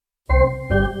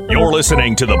You're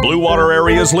listening to the Blue Water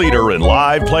Area's leader in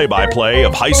live play-by-play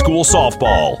of high school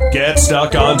softball.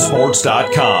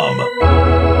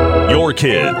 GetStuckOnSports.com. Your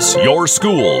kids, your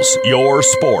schools, your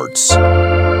sports.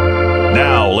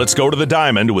 Now let's go to the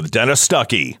diamond with Dennis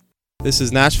Stuckey. This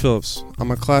is Nash Phillips.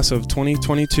 I'm a class of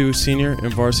 2022 senior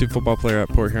and varsity football player at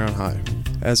Port Huron High.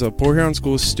 As a Port Huron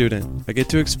Schools student, I get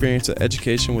to experience an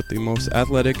education with the most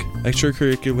athletic,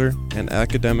 extracurricular, and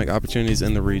academic opportunities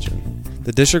in the region.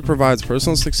 The district provides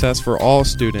personal success for all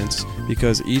students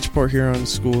because each Port Huron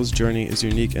Schools journey is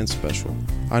unique and special.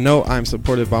 I know I'm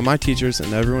supported by my teachers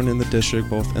and everyone in the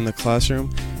district, both in the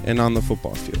classroom and on the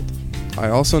football field. I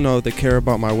also know they care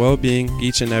about my well-being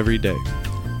each and every day.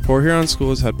 Port Huron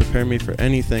Schools had prepared me for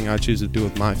anything I choose to do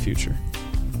with my future.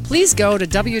 Please go to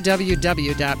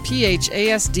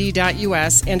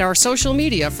www.phasd.us and our social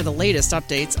media for the latest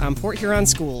updates on Port Huron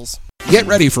Schools. Get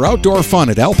ready for outdoor fun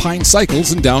at Alpine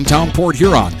Cycles in downtown Port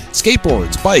Huron.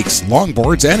 Skateboards, bikes,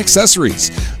 longboards, and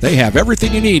accessories. They have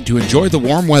everything you need to enjoy the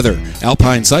warm weather.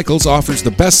 Alpine Cycles offers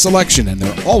the best selection, and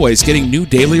they're always getting new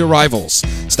daily arrivals.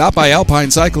 Stop by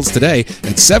Alpine Cycles today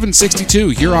at 762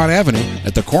 Huron Avenue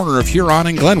at the corner of Huron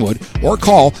and Glenwood, or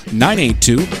call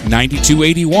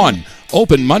 982-9281.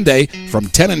 Open Monday from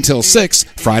 10 until 6,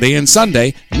 Friday and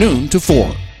Sunday, noon to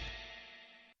 4.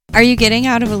 Are you getting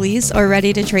out of a lease or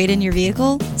ready to trade in your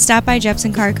vehicle? Stop by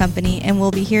Jepson Car Company and we'll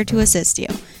be here to assist you.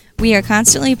 We are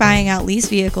constantly buying out leased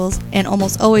vehicles and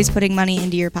almost always putting money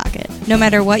into your pocket. No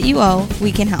matter what you owe,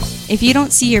 we can help. If you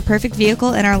don't see your perfect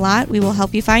vehicle in our lot, we will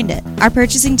help you find it. Our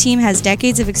purchasing team has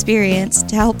decades of experience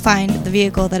to help find the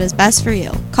vehicle that is best for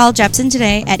you. Call Jepson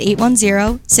today at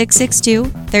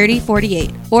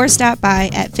 810-662-3048 or stop by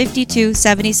at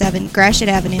 5277 Gratiot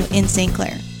Avenue in St.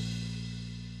 Clair.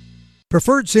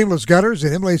 Preferred Seamless Gutters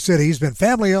in Imlay City has been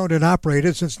family-owned and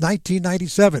operated since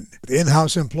 1997. With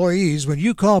in-house employees, when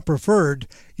you call Preferred,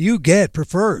 you get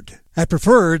Preferred. At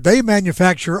Preferred, they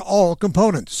manufacture all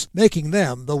components, making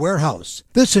them the warehouse.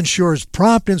 This ensures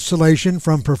prompt installation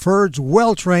from Preferred's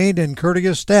well-trained and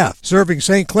courteous staff, serving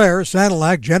St. Clair,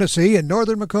 Sanilac, Genesee, and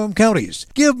northern Macomb counties.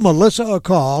 Give Melissa a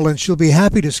call and she'll be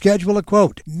happy to schedule a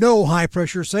quote. No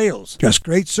high-pressure sales, just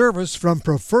great service from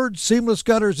Preferred Seamless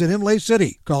Gutters in Imlay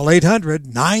City. Call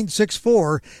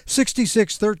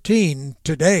 800-964-6613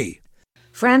 today.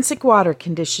 Frantic Water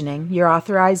Conditioning, your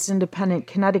authorized independent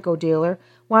Connecticut dealer,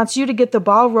 wants you to get the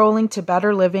ball rolling to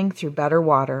better living through better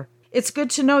water. It's good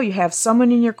to know you have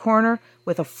someone in your corner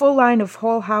with a full line of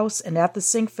whole house and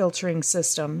at-the-sink filtering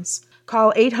systems.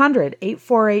 Call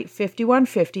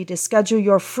 800-848-5150 to schedule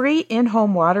your free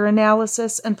in-home water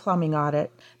analysis and plumbing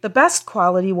audit. The best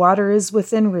quality water is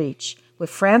within reach with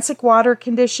Frantic Water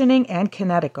Conditioning and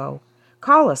Connecticut.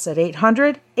 Call us at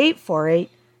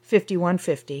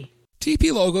 800-848-5150.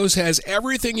 TP Logos has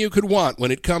everything you could want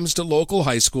when it comes to local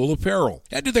high school apparel.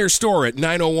 Head to their store at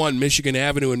 901 Michigan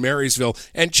Avenue in Marysville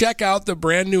and check out the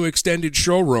brand new extended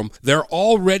showroom. Their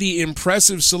already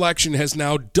impressive selection has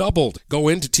now doubled. Go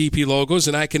into TP Logos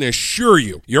and I can assure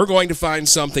you, you're going to find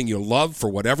something you'll love for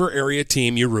whatever area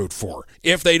team you root for.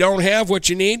 If they don't have what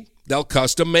you need, they'll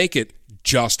custom make it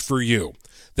just for you.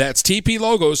 That's TP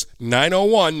Logos,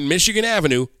 901 Michigan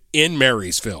Avenue in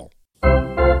Marysville.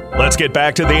 Let's get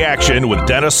back to the action with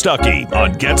Dennis Stuckey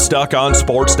on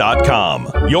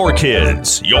GetStuckOnSports.com. Your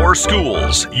kids, your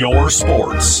schools, your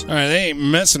sports. All right, they ain't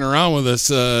messing around with us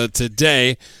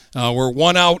today. We're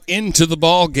one out into the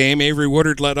ball game. Avery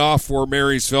Woodard led off for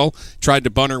Marysville, tried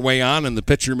to bunt her way on, and the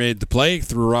pitcher made the play,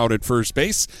 threw her out at first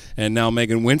base. And now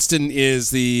Megan Winston is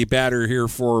the batter here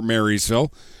for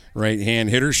Marysville.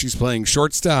 Right-hand hitter. She's playing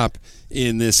shortstop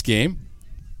in this game.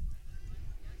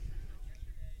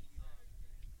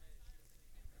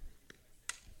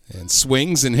 And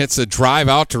swings and hits a drive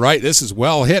out to right. This is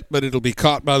well hit, but it'll be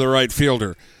caught by the right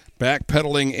fielder.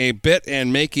 Backpedaling a bit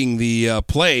and making the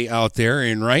play out there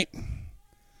in right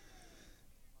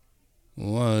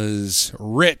was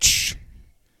Rich.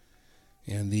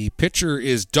 And the pitcher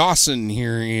is Dawson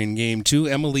here in Game 2,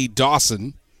 Emily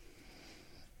Dawson.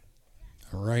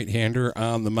 A right-hander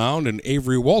on the mound, and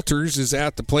Avery Walters is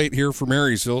at the plate here for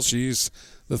Marysville. She's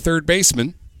the third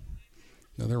baseman,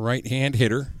 another right-hand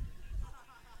hitter.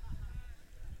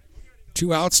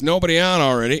 2 outs, nobody on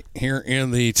already here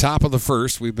in the top of the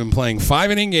first. We've been playing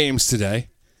 5-inning games today.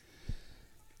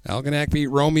 Algonac beat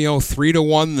Romeo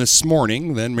 3-1 this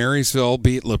morning. Then Marysville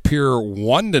beat Lapeer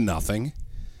 1-0.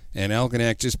 And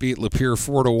Algonac just beat Lapeer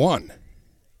 4-1.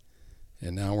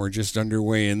 And now we're just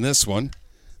underway in this one.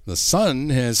 The sun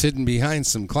has hidden behind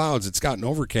some clouds. It's gotten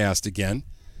overcast again.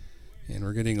 And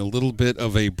we're getting a little bit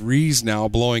of a breeze now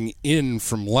blowing in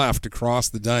from left across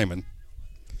the diamond.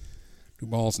 2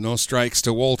 balls, no strikes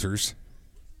to Walters.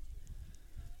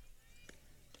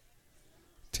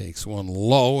 Takes one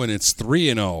low, and it's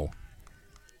 3-0.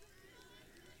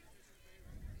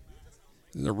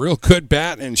 This is a real good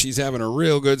bat, and she's having a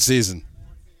real good season.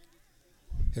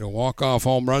 Hit a walk-off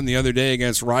home run the other day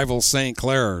against rival St.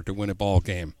 Clair to win a ball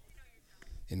game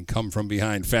in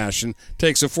come-from-behind fashion.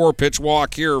 Takes a 4-pitch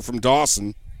walk here from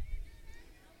Dawson.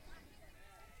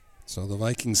 So the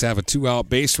Vikings have a 2-out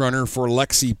base runner for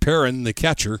Lexi Perrin, the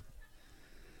catcher.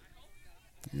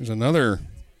 Here's another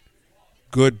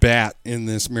good bat in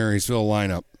this Marysville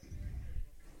lineup.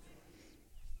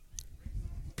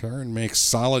 Perrin makes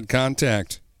solid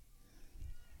contact.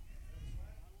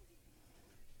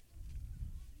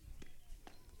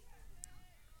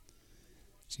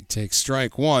 She takes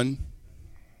strike one.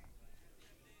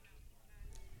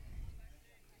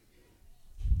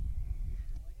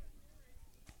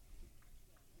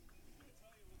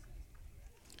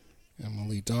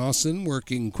 Emily Dawson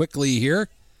working quickly here.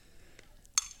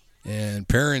 And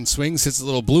Perrin swings, hits a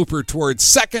little blooper towards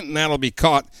second, and that'll be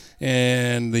caught.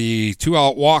 And the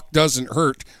 2-out walk doesn't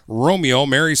hurt Romeo.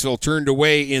 Marysville turned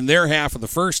away in their half of the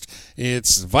first.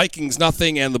 It's Vikings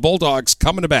nothing, and the Bulldogs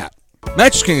coming to bat.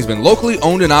 Mattress King has been locally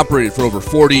owned and operated for over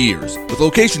 40 years. With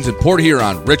locations in Port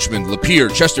Huron, Richmond,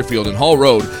 Lapeer, Chesterfield, and Hall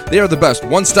Road, they are the best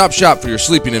one-stop shop for your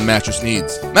sleeping and mattress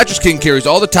needs. Mattress King carries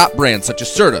all the top brands such as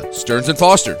Serta, Stearns &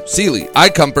 Foster, Sealy,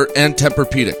 iComfort, and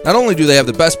Tempur-Pedic. Not only do they have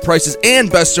the best prices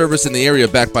and best service in the area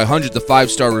backed by hundreds of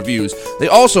 5-star reviews, they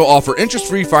also offer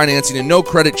interest-free financing and no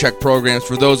credit check programs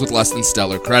for those with less than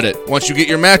stellar credit. Once you get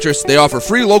your mattress, they offer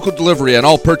free local delivery on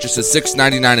all purchases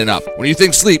 $6.99 and up. When you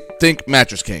think sleep, think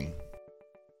Mattress King.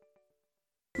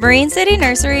 Marine City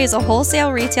Nursery is a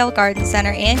wholesale retail garden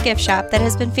center and gift shop that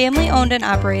has been family owned and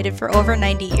operated for over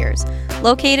 90 years.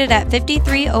 Located at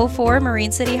 5304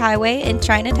 Marine City Highway in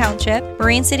China Township,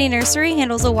 Marine City Nursery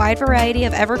handles a wide variety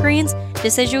of evergreens,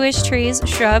 deciduous trees,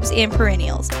 shrubs, and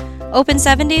perennials. Open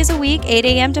 7 days a week, 8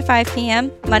 a.m. to 5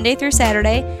 p.m., Monday through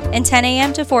Saturday, and 10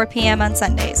 a.m. to 4 p.m. on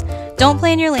Sundays. Don't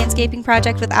plan your landscaping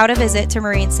project without a visit to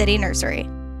Marine City Nursery.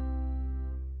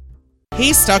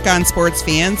 Hey, Stuck on Sports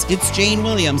fans, it's Jane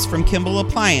Williams from Kimball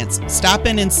Appliance. Stop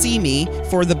in and see me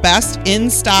for the best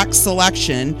in-stock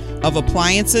selection of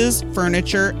appliances,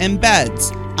 furniture, and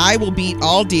beds. I will beat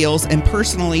all deals and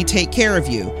personally take care of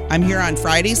you. I'm here on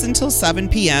Fridays until 7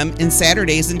 p.m. and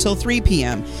Saturdays until 3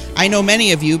 p.m. I know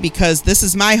many of you because this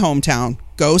is my hometown.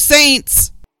 Go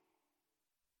Saints!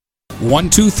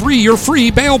 123 Your Free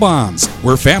Bail Bonds.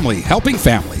 We're family helping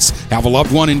families. Have a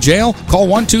loved one in jail? Call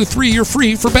 123 You're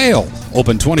Free for bail.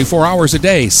 Open 24 hours a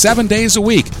day, 7 days a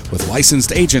week, with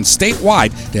licensed agents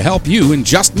statewide to help you in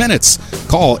just minutes.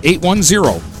 Call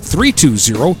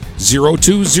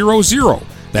 810-320-0200.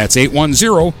 That's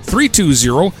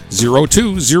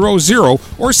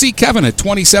 810-320-0200, or see Kevin at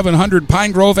 2700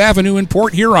 Pine Grove Avenue in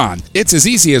Port Huron. It's as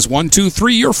easy as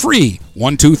 123 You're Free.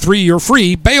 123 You're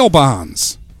Free Bail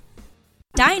Bonds.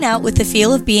 Dine out with the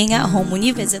feel of being at home when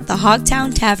you visit the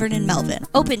Hogtown Tavern in Melvin.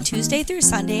 Open Tuesday through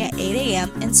Sunday at 8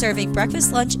 a.m. and serving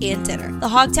breakfast, lunch, and dinner. The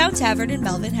Hogtown Tavern in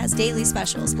Melvin has daily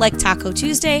specials like Taco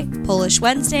Tuesday, Polish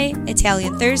Wednesday,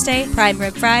 Italian Thursday, Prime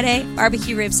Rib Friday,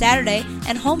 Barbecue Rib Saturday,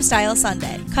 and Homestyle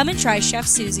Sunday. Come and try Chef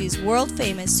Susie's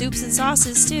world-famous soups and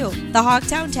sauces, too. The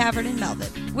Hogtown Tavern in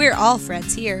Melvin. We're all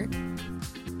friends here.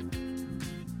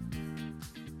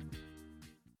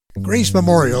 Grace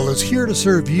Memorial is here to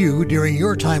serve you during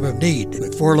your time of need.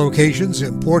 With 4 locations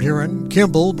in Port Huron,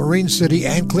 Kimball, Marine City,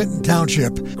 and Clinton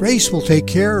Township, Grace will take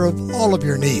care of all of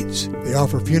your needs. They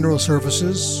offer funeral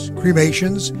services,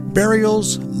 cremations,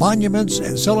 burials, monuments,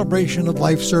 and celebration of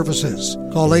life services.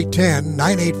 Call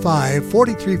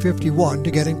 810-985-4351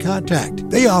 to get in contact.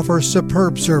 They offer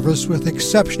superb service with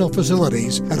exceptional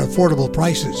facilities at affordable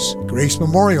prices. Grace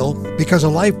Memorial, because a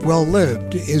life well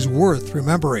lived is worth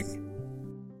remembering.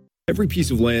 Every piece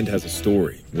of land has a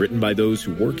story, written by those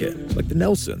who work it, like the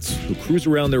Nelsons, who cruise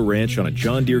around their ranch on a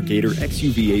John Deere Gator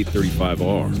XUV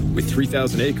 835R. With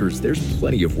 3,000 acres, there's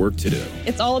plenty of work to do.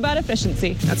 It's all about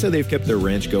efficiency. That's how they've kept their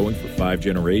ranch going for 5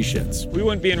 generations. We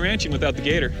wouldn't be in ranching without the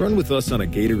Gator. Run with us on a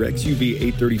Gator XUV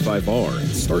 835R and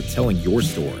start telling your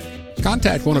story.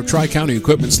 Contact one of Tri-County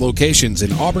Equipment's locations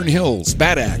in Auburn Hills,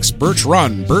 Bad Axe, Birch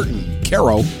Run, Burton,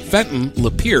 Caro, Fenton,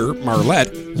 Lapeer,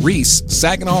 Marlette, Reese,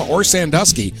 Saginaw, or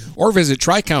Sandusky, or visit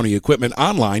Tri-County Equipment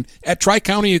online at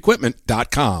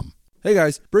tricountyequipment.com. Hey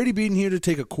guys, Brady Beaton here to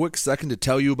take a quick second to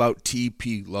tell you about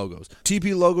TP Logos.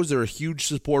 TP Logos are a huge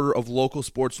supporter of local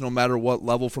sports no matter what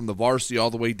level, from the varsity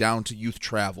all the way down to youth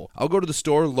travel. I'll go to the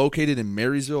store located in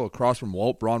Marysville across from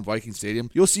Walt Braun Viking Stadium.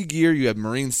 You'll see gear, you have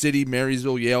Marine City,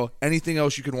 Marysville, Yale, anything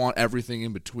else you can want, everything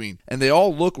in between. And they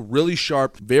all look really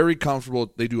sharp, very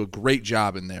comfortable. They do a great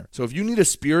job in there. So if you need a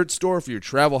spirit store for your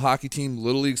travel hockey team,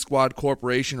 Little League squad,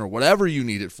 corporation, or whatever you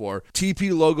need it for,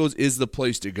 TP Logos is the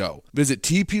place to go. Visit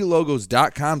tplogos.com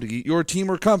to get your team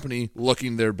or company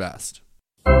looking their best.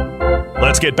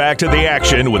 Let's get back to the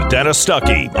action with Dennis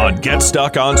Stuckey on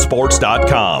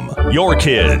GetStuckOnSports.com. Your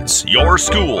kids, your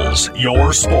schools,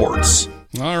 your sports.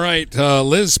 All right,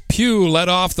 Liz Pugh led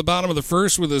off the bottom of the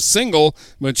first with a single,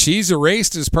 but she's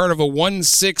erased as part of a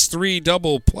 1-6-3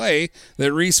 double play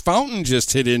that Reese Fountain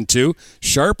just hit into.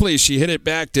 Sharply, she hit it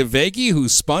back to Veggie, who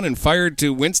spun and fired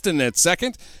to Winston at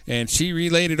second, and she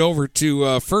relayed it over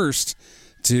to first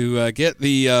to get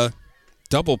the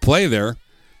double play there.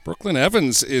 Brooklyn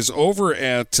Evans is over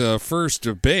at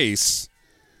first base.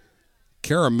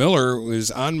 Kara Miller is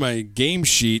on my game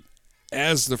sheet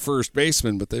as the first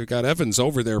baseman, but they've got Evans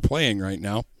over there playing right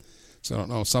now. So I don't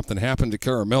know if something happened to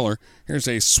Kara Miller. Here's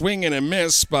a swing and a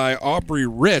miss by Aubrey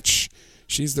Rich.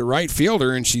 She's the right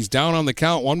fielder, and she's down on the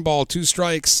count. 1 ball, 2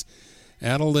 strikes.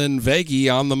 Adeline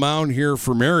Veggie on the mound here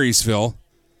for Marysville.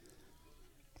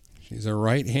 She's a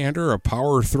right-hander, a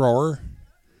power thrower,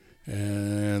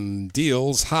 and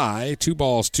deals high. 2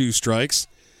 balls, 2 strikes.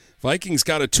 Vikings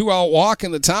got a 2-out walk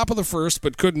in the top of the first,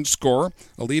 but couldn't score.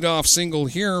 A leadoff single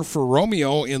here for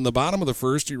Romeo in the bottom of the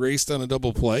first. He raced on a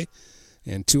double play.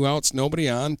 And 2 outs, nobody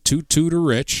on. 2-2 to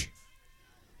Rich.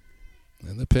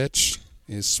 And the pitch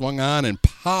is swung on and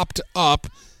popped up.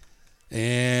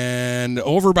 And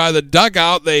over by the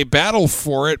dugout, they battle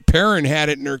for it. Perrin had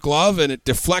it in her glove, and it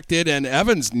deflected, and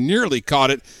Evans nearly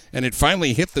caught it, and it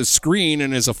finally hit the screen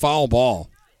and is a foul ball.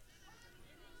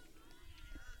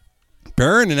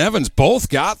 Perrin and Evans both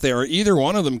got there. Either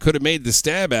one of them could have made the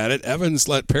stab at it. Evans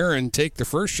let Perrin take the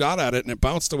first shot at it, and it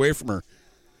bounced away from her.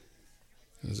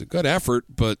 It was a good effort,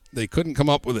 but they couldn't come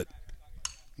up with it.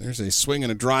 There's a swing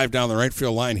and a drive down the right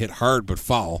field line, hit hard but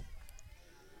foul.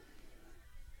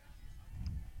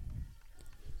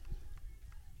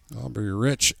 Aubrey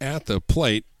Rich at the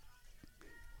plate,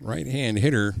 right-hand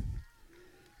hitter,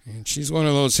 and she's one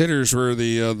of those hitters where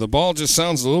the ball just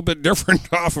sounds a little bit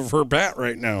different off of her bat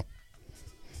right now.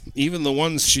 Even the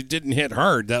ones she didn't hit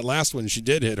hard, that last one she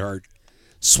did hit hard.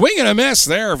 Swing and a miss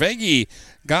there. Veggie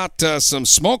got some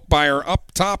smoke by her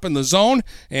up top in the zone,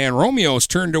 and Romeo's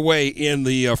turned away in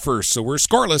the first. So we're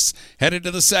scoreless, headed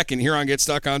to the second here on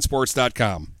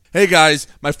GetStuckOnSports.com. Hey guys,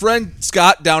 my friend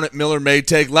Scott down at Miller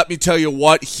Maytag, let me tell you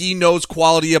what, he knows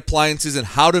quality appliances and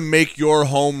how to make your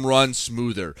home run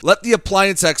smoother. Let the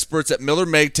appliance experts at Miller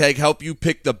Maytag help you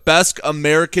pick the best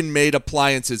American-made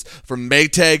appliances from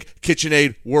Maytag,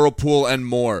 KitchenAid, Whirlpool, and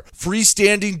more.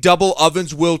 Freestanding double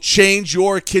ovens will change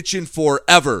your kitchen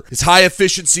forever. His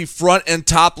high-efficiency front and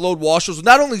top-load washers will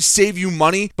not only save you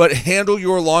money, but handle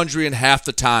your laundry in half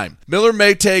the time. Miller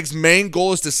Maytag's main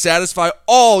goal is to satisfy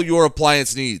all your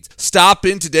appliance needs. Stop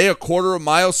in today a quarter of a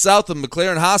mile south of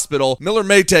McLaren Hospital. Miller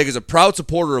Maytag is a proud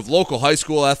supporter of local high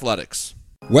school athletics.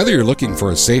 Whether you're looking for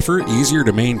a safer, easier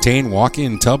to maintain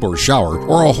walk-in tub or shower,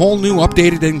 or a whole new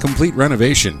updated and complete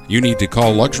renovation, you need to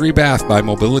call Luxury Bath by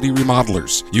Mobility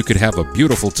Remodelers. You could have a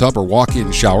beautiful tub or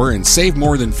walk-in shower and save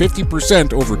more than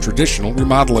 50% over traditional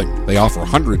remodeling. They offer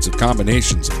hundreds of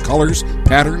combinations of colors,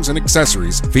 patterns, and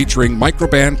accessories featuring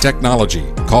microband technology.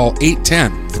 Call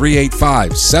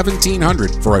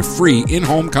 810-385-1700 for a free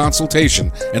in-home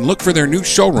consultation and look for their new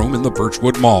showroom in the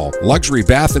Birchwood Mall. Luxury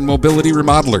Bath and Mobility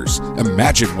Remodelers.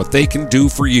 Imagine what they can do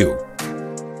for you.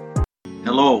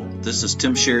 Hello, this is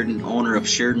Tim Sheridan, owner of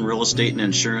Sheridan Real Estate and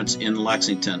Insurance in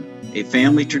Lexington. A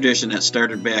family tradition that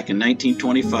started back in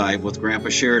 1925 with Grandpa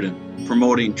Sheridan.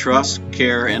 Promoting trust,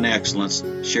 care, and excellence,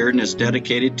 Sheridan is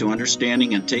dedicated to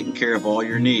understanding and taking care of all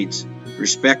your needs.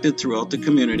 Respected throughout the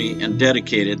community and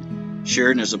dedicated,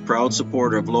 Sheridan is a proud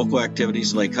supporter of local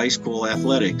activities like high school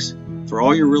athletics. For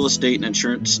all your real estate and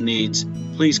insurance needs,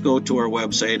 please go to our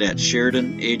website at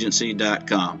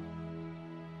SheridanAgency.com.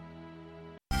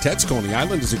 Ted's Coney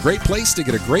Island is a great place to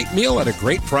get a great meal at a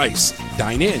great price.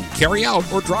 Dine in, carry out,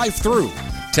 or drive through.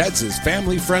 Ted's is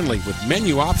family friendly with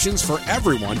menu options for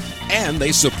everyone, and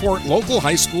they support local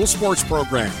high school sports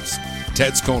programs.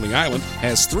 Ted's Coney Island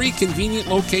has 3 convenient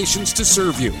locations to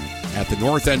serve you. At the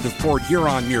north end of Port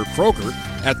Huron near Kroger,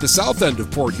 at the south end of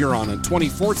Port Huron on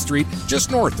 24th Street,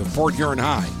 just north of Port Huron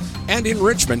High, and in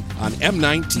Richmond on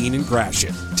M19 in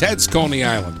Gratiot. Ted's Coney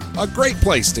Island, a great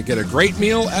place to get a great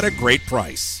meal at a great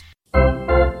price.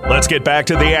 Let's get back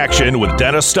to the action with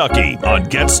Dennis Stuckey on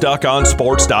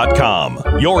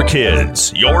GetStuckOnSports.com. Your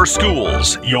kids, your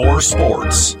schools, your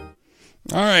sports.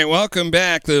 All right, welcome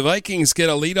back. The Vikings get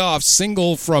a leadoff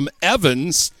single from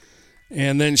Evans,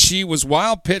 and then she was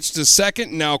wild pitched to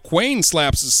second. Now Quayne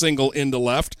slaps a single into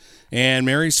left, and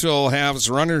Marysville has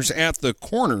runners at the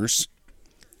corners.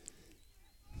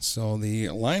 So the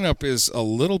lineup is a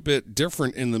little bit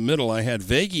different in the middle. I had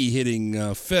Vagey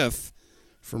hitting fifth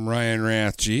from Ryan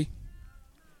Rathje.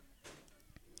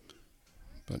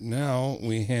 But now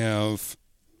we have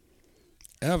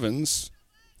Evans,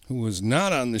 who was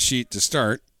not on the sheet to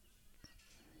start,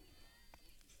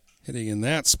 hitting in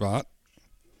that spot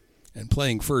and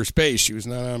playing first base. She was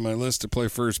not on my list to play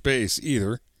first base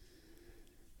either.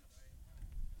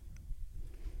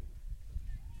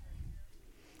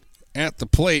 At the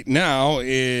plate now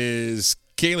is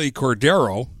Kaylee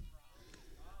Cordero.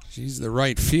 She's the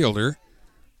right fielder.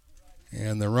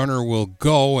 And the runner will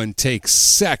go and take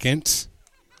second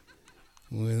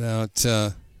without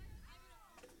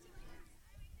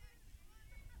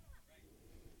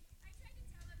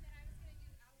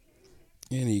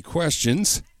any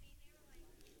questions.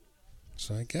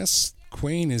 So I guess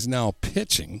Quayne is now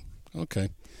pitching.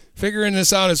 Okay. Figuring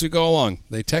this out as we go along.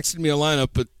 They texted me a lineup,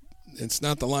 but it's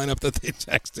not the lineup that they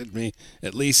texted me,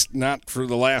 at least not for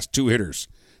the last two hitters.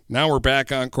 Now we're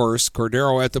back on course.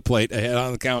 Cordero at the plate, ahead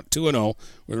on the count 2-0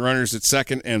 with runners at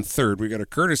second and third. We got a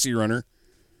courtesy runner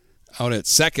out at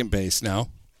second base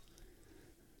now,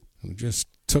 who just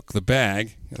took the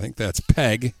bag. I think that's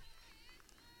Peg.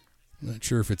 I'm not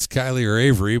sure if it's Kylie or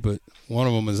Avery, but one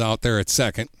of them is out there at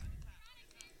second.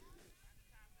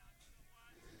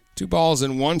 2 balls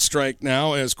and 1 strike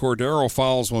now as Cordero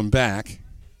fouls one back.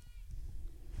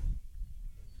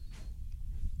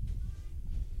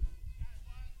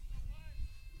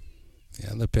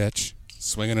 And the pitch.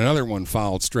 Swinging another one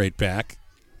fouled straight back.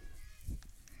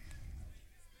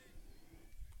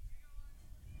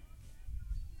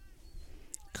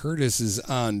 Curtis is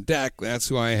on deck. That's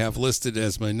who I have listed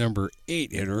as my number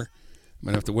 8 hitter. I'm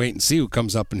going to have to wait and see who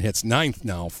comes up and hits 9th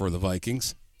now for the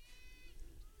Vikings.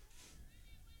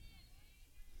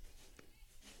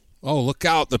 Oh, look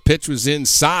out. The pitch was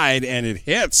inside, and it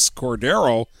hits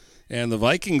Cordero. And the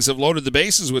Vikings have loaded the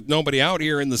bases with nobody out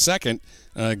here in the second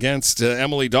against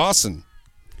Emily Dawson.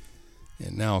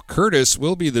 And now Curtis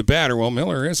will be the batter. Well,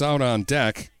 Miller is out on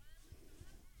deck.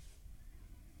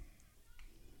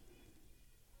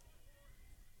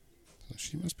 So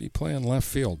she must be playing left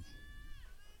field.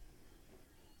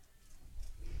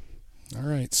 All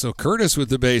right, so Curtis with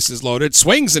the bases loaded,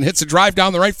 swings and hits a drive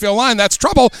down the right field line. That's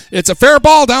trouble. It's a fair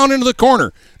ball down into the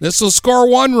corner. This will score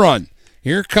 1 run.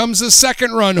 Here comes the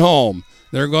second run home.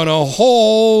 They're going to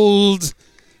hold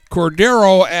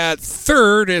Cordero at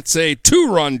third. It's a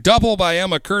 2-run double by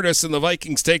Emma Curtis, and the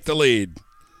Vikings take the lead.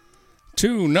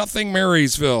 2-0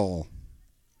 Marysville.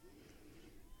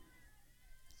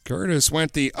 Curtis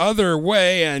went the other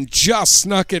way and just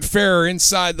snuck it fair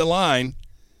inside the line.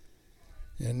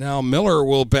 And now Miller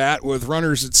will bat with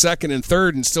runners at second and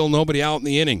third and still nobody out in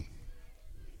the inning.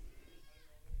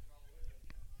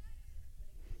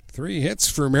 3 hits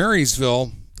for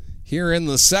Marysville here in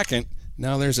the second.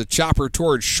 Now there's a chopper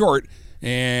towards short,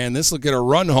 and this will get a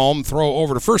run home, throw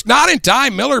over to first. Not in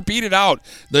time. Miller beat it out.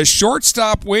 The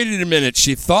shortstop waited a minute.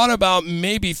 She thought about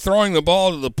maybe throwing the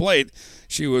ball to the plate.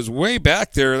 She was way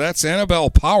back there. That's Annabelle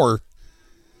Power.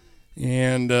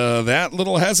 And that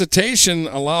little hesitation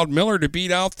allowed Miller to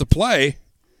beat out the play.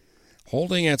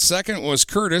 Holding at second was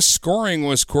Curtis. Scoring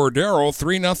was Cordero.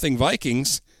 3-0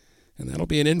 Vikings. And that'll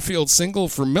be an infield single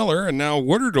for Miller, and now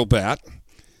Woodard will bat.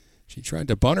 She tried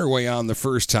to bunt her way on the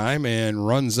first time and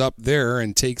runs up there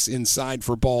and takes inside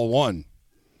for ball 1.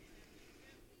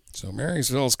 So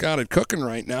Marysville's got it cooking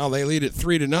right now. They lead it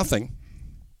 3-0.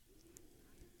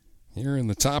 Here in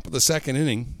the top of the second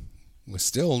inning, with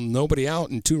still nobody out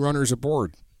and 2 runners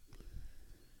aboard.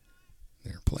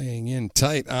 They're playing in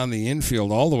tight on the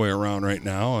infield all the way around right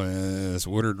now as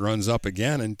Woodard runs up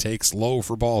again and takes low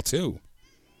for ball 2.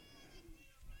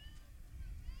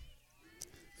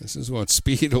 This is what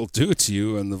speed will do to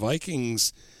you, and the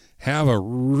Vikings have a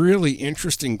really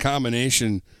interesting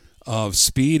combination of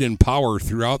speed and power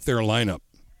throughout their lineup.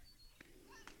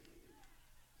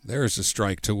 There's a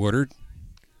strike to Woodard.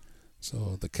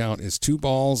 So the count is 2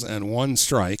 balls and 1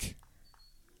 strike.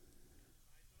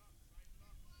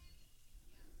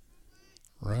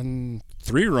 3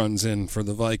 runs in for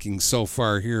the Vikings so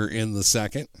far here in the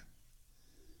second.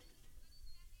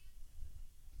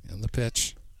 And the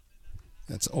pitch.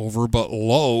 That's over but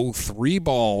low. 3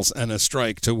 balls and a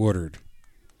strike to Woodard.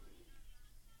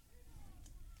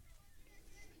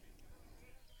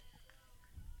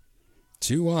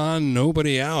 2 on,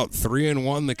 nobody out.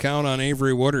 3-1 the count on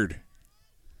Avery Woodard.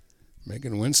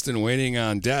 Megan Winston waiting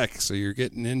on deck, so you're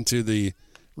getting into the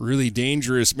really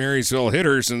dangerous Marysville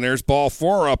hitters, and there's ball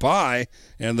 4 up high,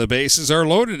 and the bases are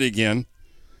loaded again.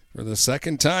 For the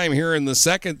second time here in the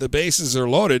second, the bases are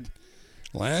loaded.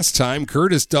 Last time,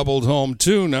 Curtis doubled home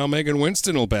too. Now Megan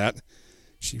Winston will bat.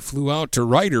 She flew out to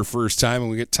right her first time, and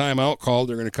we get timeout called.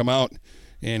 They're going to come out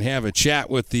and have a chat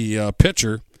with the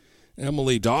pitcher,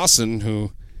 Emily Dawson,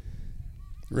 who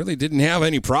really didn't have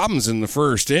any problems in the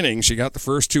first inning. She got the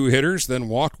first 2 hitters, then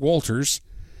walked Walters.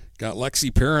 Got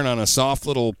Lexi Perrin on a soft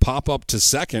little pop-up to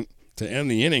second to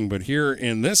end the inning. But here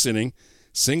in this inning,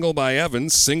 single by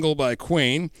Evans, single by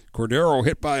Quain. Cordero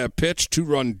hit by a pitch,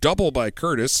 2-run double by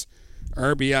Curtis.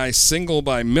 RBI single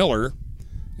by Miller.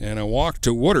 And a walk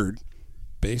to Woodard.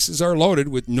 Bases are loaded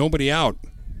with nobody out.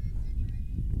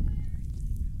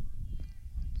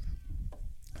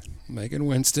 Megan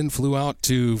Winston flew out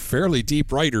to fairly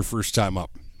deep right her first time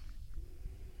up.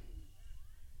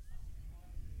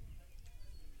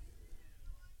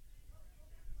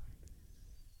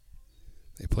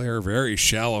 They play her very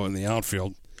shallow in the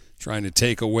outfield, trying to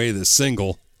take away the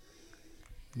single.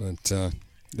 But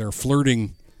they're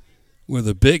flirting with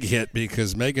a big hit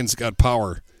because Megan's got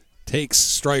power. Takes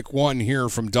strike 1 here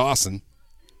from Dawson.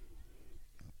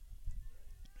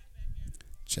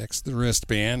 Checks the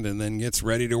wristband and then gets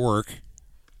ready to work.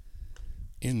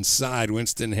 Inside,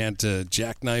 Winston had to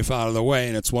jackknife out of the way,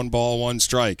 and it's 1 ball, 1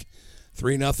 strike.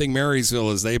 3-0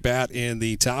 Marysville as they bat in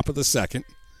the top of the second.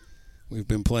 We've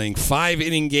been playing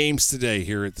 5-inning games today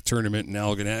here at the tournament in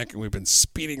Algonac, and we've been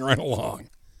speeding right along.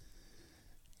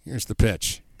 Here's the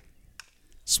pitch.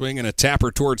 Swing and a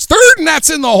tapper towards third, and that's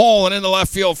in the hole and in the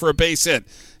left field for a base hit.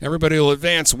 Everybody will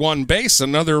advance 1 base.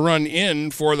 Another run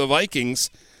in for the Vikings.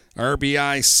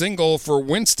 RBI single for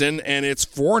Winston, and it's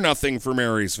 4-0 for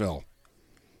Marysville.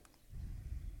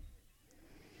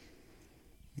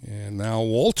 And now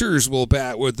Walters will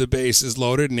bat with the bases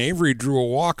loaded, and Avery drew a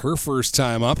walk her first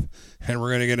time up, and we're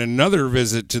going to get another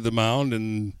visit to the mound,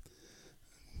 and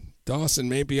Dawson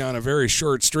may be on a very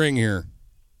short string here.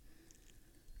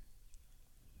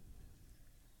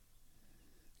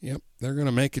 Yep, they're going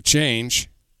to make a change.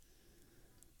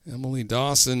 Emily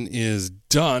Dawson is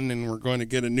done, and we're going to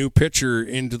get a new pitcher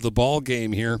into the ball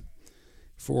game here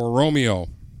for Romeo.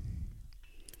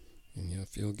 And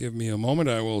if you'll give me a moment,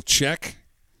 I will check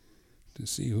to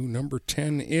see who number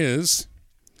 10 is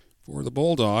for the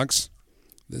Bulldogs.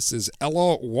 This is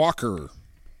Ella Walker.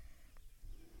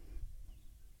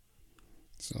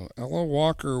 So Ella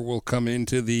Walker will come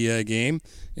into the game,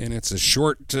 and it's a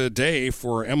short day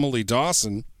for Emily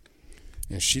Dawson.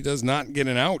 And she does not get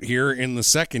an out here in the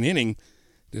second inning,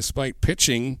 despite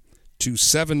pitching to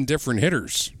 7 different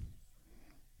hitters.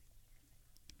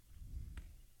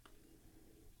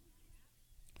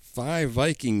 5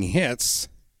 Viking hits.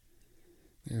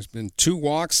 There's been 2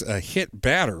 walks, a hit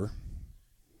batter.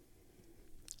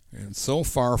 And so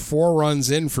far, 4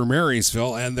 runs in for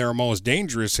Marysville, and their most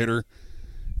dangerous hitter,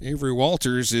 Avery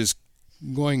Walters, is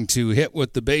going to hit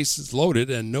with the bases loaded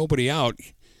and nobody out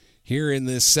here in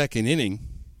this second inning.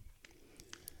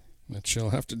 But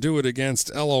she'll have to do it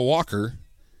against Ella Walker,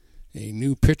 a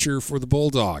new pitcher for the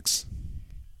Bulldogs.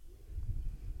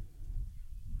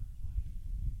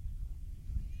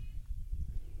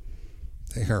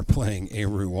 They are playing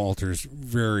Avery Walters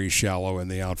very shallow in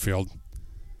the outfield.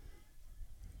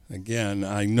 Again,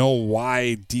 I know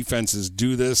why defenses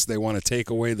do this. They want to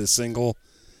take away the single.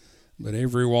 But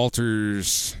Avery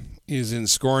Walters is in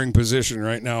scoring position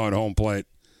right now at home plate.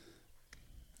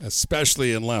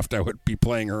 Especially in left. I would be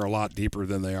playing her a lot deeper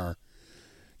than they are.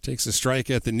 Takes a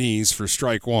strike at the knees for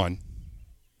strike 1.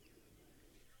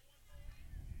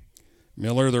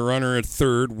 Miller, the runner, at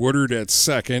third. Woodard at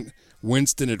second.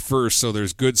 Winston at first, so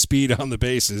there's good speed on the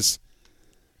bases.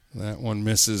 That one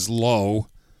misses low.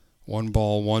 1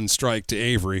 ball, 1 strike to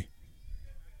Avery.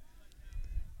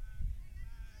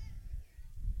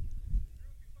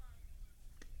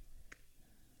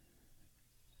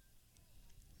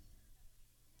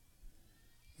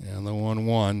 And the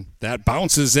 1-1. That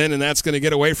bounces in, and that's going to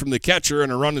get away from the catcher,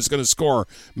 and a run is going to score.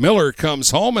 Miller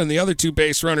comes home, and the other 2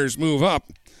 base runners move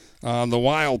up on the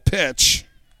wild pitch.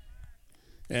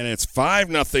 And it's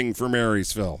 5-0 for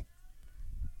Marysville.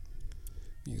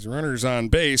 These runners on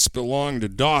base belong to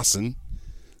Dawson,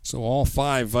 so all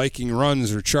 5 Viking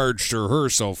runs are charged to her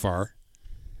so far.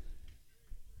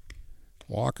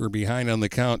 Walker behind on the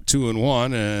count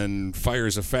 2-1 and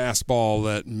fires a fastball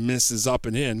that misses up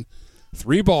and in.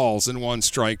 3 balls and 1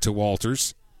 strike to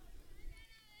Walters.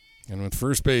 And with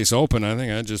first base open, I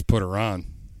think I'd just put her on.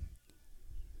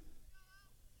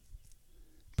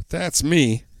 But That's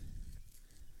me.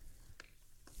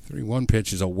 3-1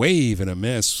 pitch is a wave and a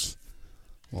miss.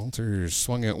 Walters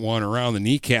swung at one around the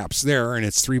kneecaps there, and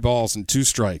it's 3 balls and 2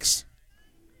 strikes.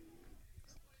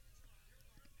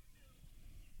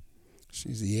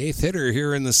 She's the 8th hitter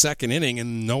here in the second inning,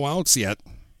 and no outs yet.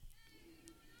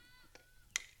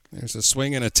 There's a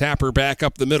swing and a tapper back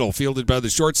up the middle, fielded by the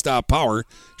shortstop Power.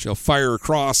 She'll fire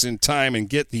across in time and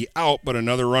get the out, but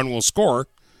another run will score.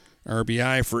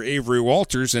 RBI for Avery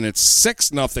Walters, and it's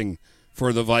 6-0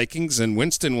 for the Vikings, and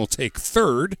Winston will take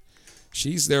third.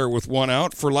 She's there with 1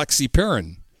 out for Lexi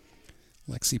Perrin.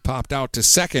 Lexi popped out to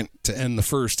second to end the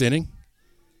first inning.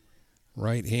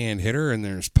 Right-hand hitter, and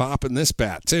there's pop in this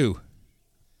bat, too.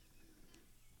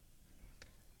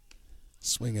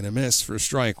 Swing and a miss for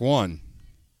strike 1.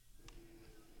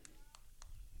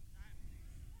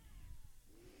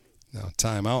 Now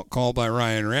timeout called by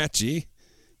Ryan Ratchey.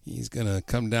 He's going to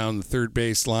come down the third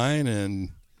base line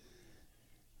and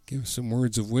give some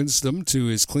words of wisdom to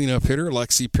his cleanup hitter,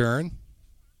 Lexi Perrin.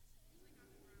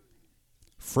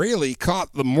 Fraley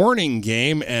caught the morning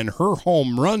game, and her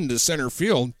home run to center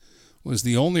field was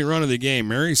the only run of the game.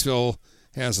 Marysville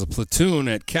has a platoon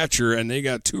at catcher, and they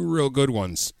got 2 real good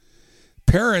ones.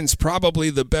 Perrin's probably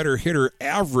the better hitter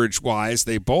average-wise.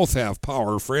 They both have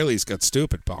power. Fraley's got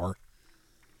stupid power.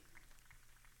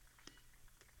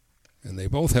 And they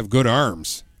both have good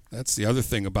arms. That's the other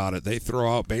thing about it. They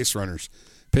throw out base runners.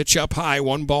 Pitch up high,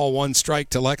 1 ball, 1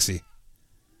 strike to Lexi.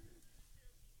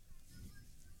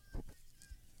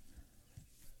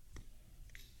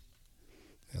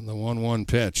 And the 1-1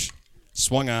 pitch.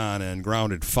 Swung on and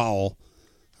grounded foul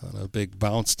on a big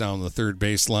bounce down the third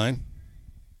baseline.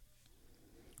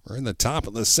 We're in the top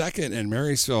of the second, and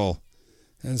Marysville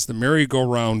has the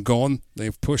merry-go-round going.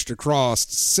 They've pushed across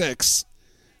 6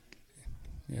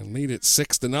 and lead it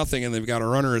 6-0, and they've got a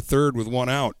runner at third with 1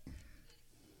 out.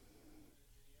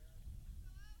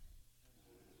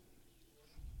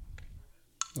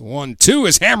 The 1-2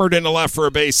 is hammered into left for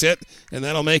a base hit, and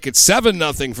that'll make it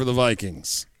 7-0 for the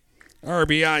Vikings.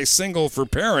 RBI single for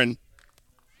Perrin,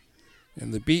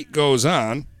 and the beat goes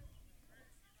on.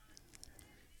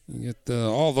 You get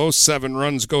all those 7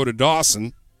 runs go to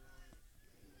Dawson.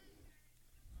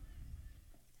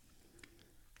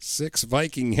 6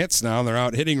 Viking hits now. They're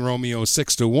out hitting Romeo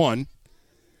 6-1.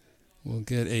 We'll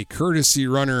get a courtesy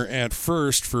runner at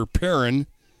first for Perrin.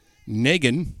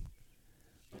 Nagin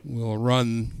will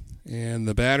run, and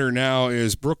the batter now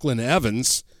is Brooklyn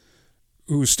Evans,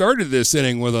 who started this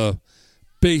inning with a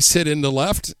base hit into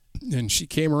left, and she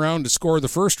came around to score the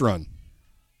first run.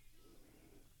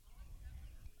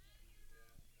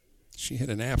 She hit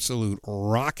an absolute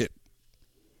rocket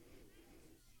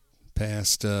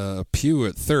past Pugh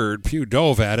at third. Pugh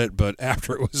dove at it, but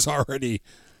after it was already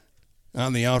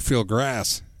on the outfield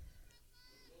grass.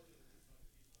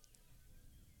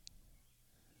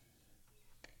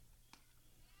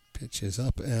 Pitch is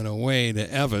up and away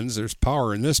to Evans. There's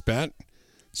power in this bat.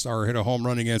 Saw her hit a home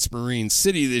run against Marine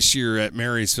City this year at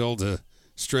Marysville to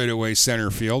straightaway center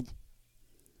field.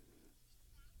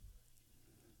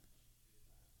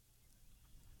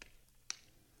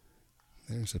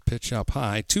 There's a pitch up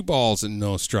high. 2 balls and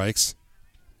no strikes.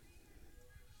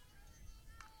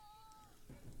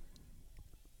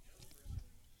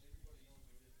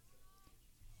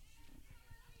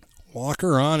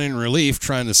 Walker on in relief,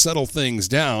 trying to settle things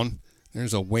down.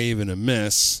 There's a wave and a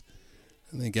miss.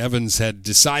 I think Evans had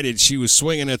decided she was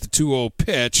swinging at the 2-0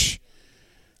 pitch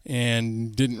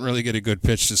and didn't really get a good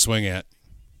pitch to swing at.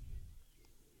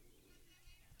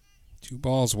 2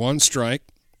 balls, 1 strike.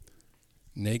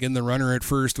 Nagin, the runner at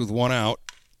first with 1 out.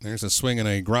 There's a swing and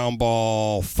a ground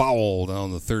ball foul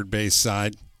down the third base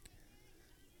side.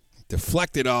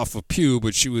 Deflected off of Pugh,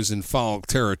 but she was in foul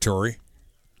territory.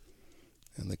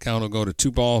 And the count will go to 2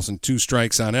 balls and 2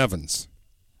 strikes on Evans.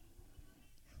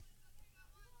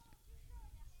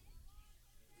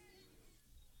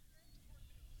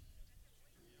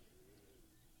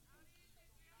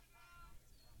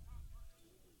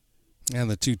 And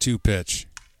the 2-2 pitch.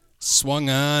 Swung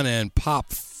on and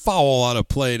popped foul out of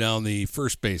play down the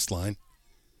first baseline.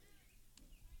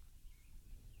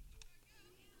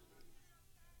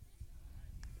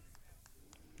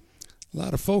 A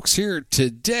lot of folks here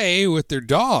today with their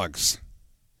dogs.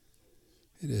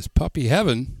 It is puppy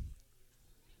heaven,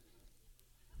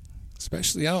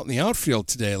 especially out in the outfield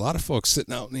today. A lot of folks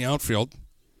sitting out in the outfield.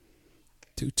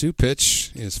 2-2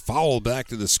 pitch is fouled back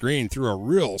to the screen through a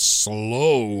real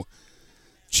slow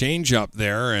change up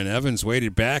there, and Evans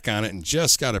waited back on it and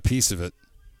just got a piece of it.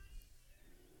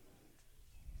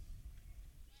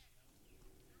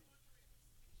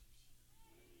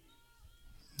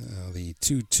 Now the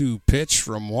 2-2 pitch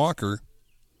from Walker.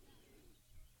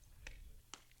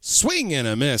 Swing and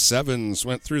a miss. Evans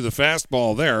went through the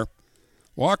fastball there.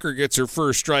 Walker gets her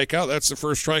first strikeout. That's the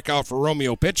first strikeout for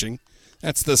Romeo pitching.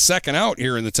 That's the second out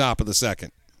here in the top of the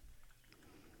second.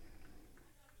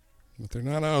 But they're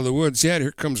not out of the woods yet.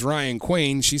 Here comes Ryan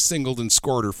Quain. She singled and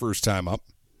scored her first time up.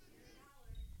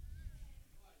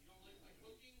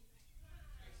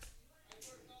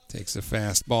 Takes a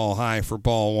fastball high for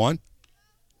ball one.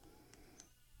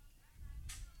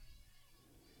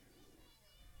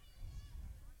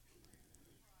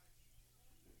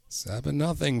 Seven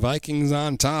nothing. Vikings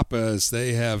on top as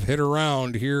they have hit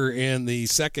around here in the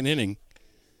second inning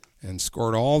and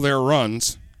scored all their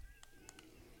runs.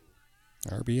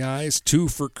 RBIs, 2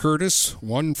 for Curtis,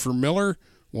 1 for Miller,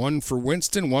 1 for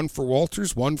Winston, 1 for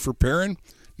Walters, 1 for Perrin.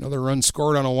 Another run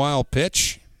scored on a wild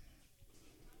pitch.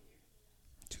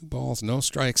 2 balls, no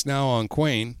strikes now on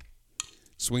Quain.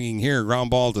 Swinging here, ground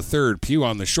ball to third. Pugh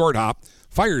on the short hop.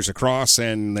 Fires across,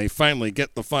 and they finally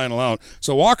get the final out.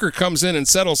 So Walker comes in and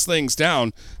settles things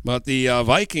down, but the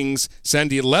Vikings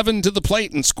send 11 to the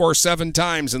plate and score 7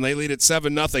 times, and they lead at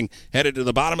 7-0, headed to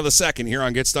the bottom of the second here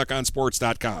on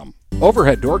GetStuckOnSports.com.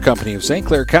 Overhead Door Company of St.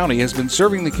 Clair County has been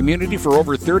serving the community for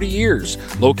over 30 years.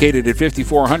 Located at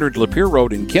 5400 Lapeer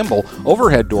Road in Kimball,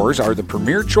 Overhead Doors are the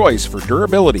premier choice for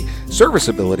durability,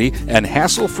 serviceability, and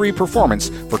hassle-free performance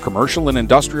for commercial and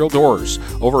industrial doors.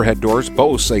 Overhead Doors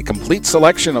boasts a complete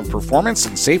selection of performance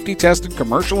and safety-tested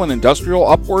commercial and industrial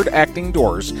upward-acting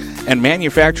doors and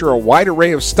manufacture a wide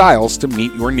array of styles to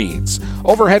meet your needs.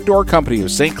 Overhead Door Company of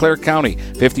St. Clair County,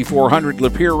 5400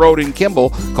 Lapeer Road in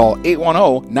Kimball. Call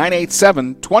 810-987-2185.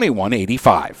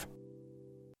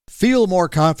 Feel more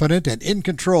confident and in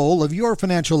control of your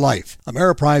financial life.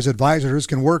 Ameriprise advisors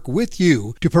can work with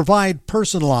you to provide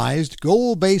personalized,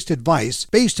 goal-based advice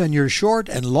based on your short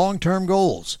and long-term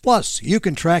goals. Plus, you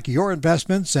can track your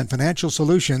investments and financial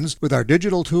solutions with our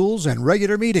digital tools and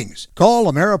regular meetings.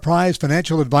 Call Ameriprise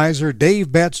Financial Advisor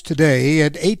Dave Betts today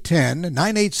at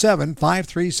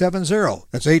 810-987-5370.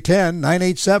 That's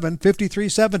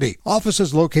 810-987-5370. Office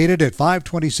is located at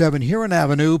 527 Huron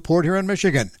Avenue, Port Huron,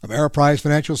 Michigan. Ameriprise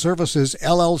Financial Services,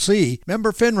 LLC,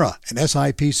 member FINRA and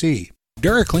SIPC.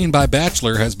 DuraClean by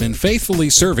Bachelor has been faithfully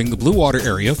serving the Blue Water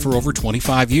area for over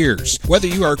 25 years. Whether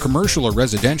you are commercial or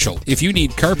residential, if you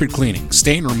need carpet cleaning,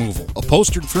 stain removal,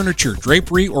 upholstered furniture,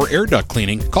 drapery, or air duct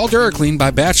cleaning, call DuraClean by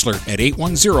Bachelor at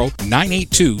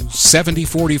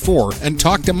 810-982-7044 and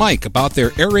talk to Mike about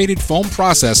their aerated foam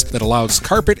process that allows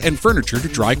carpet and furniture to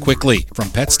dry quickly.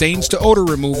 From pet stains to odor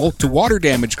removal to water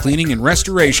damage cleaning and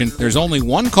restoration, there's only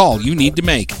one call you need to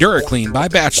make. DuraClean by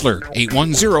Bachelor,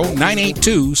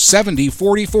 810-982-7044.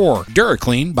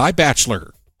 DuraClean by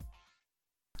Bachelor.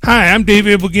 Hi, I'm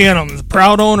David Buganum, the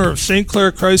proud owner of St.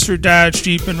 Clair Chrysler Dodge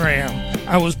Jeep and Ram.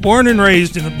 I was born and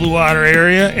raised in the Blue Water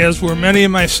area, as were many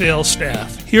of my sales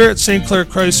staff. Here at St. Clair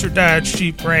Chrysler Dodge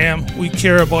Jeep Ram, we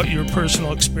care about your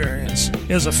personal experience.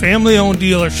 As a family-owned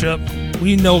dealership,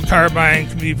 we know car buying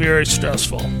can be very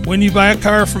stressful. When you buy a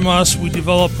car from us, we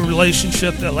develop a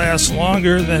relationship that lasts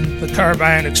longer than the car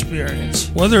buying experience.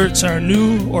 Whether it's our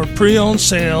new or pre-owned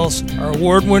sales, our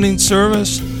award-winning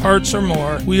service, parts, or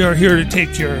more, we are here to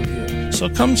take care of you. So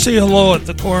come say hello at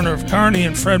the corner of Kearney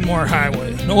and Fredmore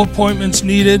Highway. No appointments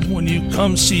needed when you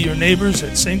come see your neighbors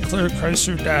at St. Clair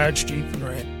Chrysler Dodge Jeep and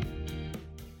Ram.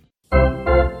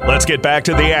 Let's get back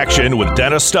to the action with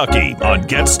Dennis Stuckey on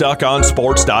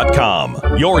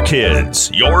GetStuckOnSports.com. Your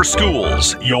kids, your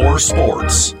schools, your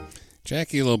sports.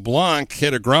 Jackie LeBlanc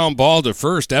hit a ground ball to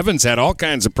first. Evans had all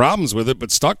kinds of problems with it,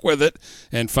 but stuck with it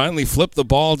and finally flipped the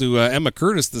ball to Emma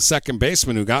Curtis, the second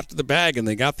baseman, who got to the bag, and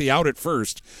they got the out at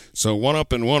first. So 1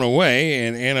 up and 1 away,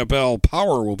 and Annabelle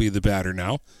Power will be the batter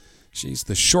now. She's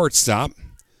the shortstop,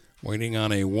 waiting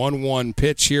on a 1-1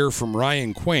 pitch here from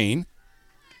Ryan Quain.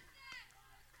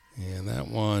 And that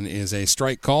one is a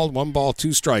strike called. 1 ball,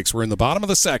 2 strikes. We're in the bottom of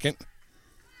the second.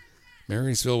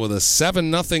 Marysville with a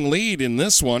 7-0 lead in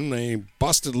this one. They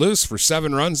busted loose for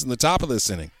 7 runs in the top of this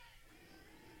inning.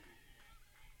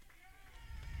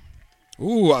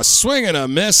 Ooh, a swing and a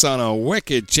miss on a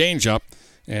wicked changeup.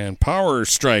 And Power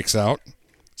strikes out.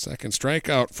 Second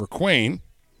strikeout for Quain.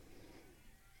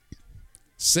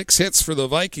 6 hits for the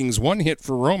Vikings, 1 hit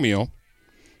for Romeo.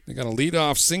 They got a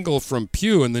leadoff single from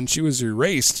Pugh, and then she was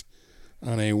erased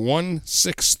on a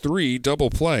 1-6-3 double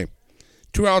play.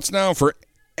 2 outs now for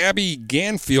Abby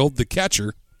Ganfield, the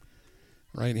catcher.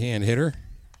 Right-hand hitter.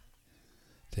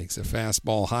 Takes a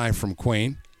fastball high from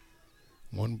Quain.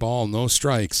 1 ball, no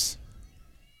strikes.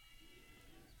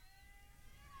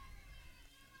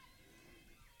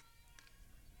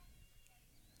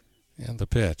 And the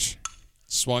pitch.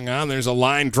 Swung on. There's a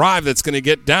line drive that's going to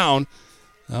get down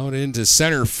out into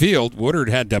center field. Woodard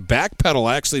had to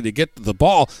backpedal actually to get to the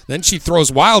ball. Then she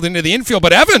throws wild into the infield,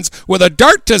 but Evans with a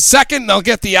dart to second, they'll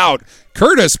get the out.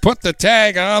 Curtis put the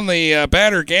tag on the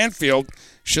batter Ganfield.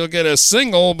 She'll get a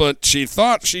single, but she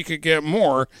thought she could get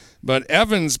more. But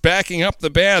Evans backing up the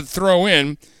bad throw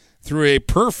in threw a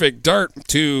perfect dart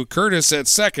to Curtis at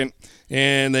second,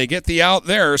 and they get the out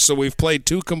there, so we've played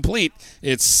 2 complete.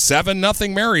 It's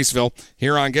 7-0 Marysville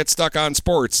here on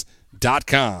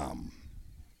GetStuckOnSports.com.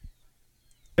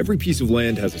 Every piece of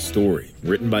land has a story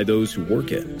written by those who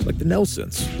work it, like the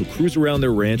Nelsons, who cruise around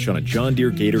their ranch on a John Deere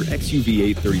Gator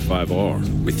XUV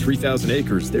 835R. With 3,000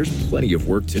 acres, there's plenty of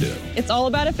work to do. It's all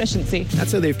about efficiency.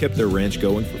 That's how they've kept their ranch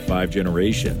going for 5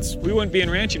 generations. We wouldn't be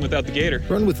in ranching without the Gator.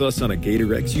 Run with us on a Gator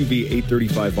XUV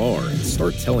 835R and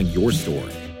start telling your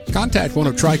story. Contact one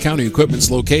of Tri-County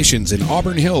Equipment's locations in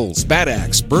Auburn Hills, Bad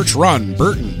Axe, Birch Run,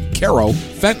 Burton, Caro,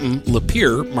 Fenton,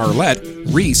 Lapeer, Marlette,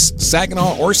 Reese,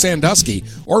 Saginaw, or Sandusky,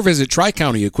 or visit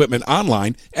Tri-County Equipment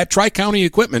online at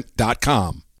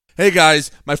tricountyequipment.com. Hey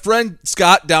guys, my friend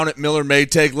Scott down at Miller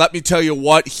Maytag, let me tell you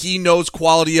what, he knows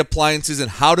quality appliances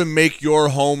and how to make your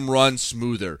home run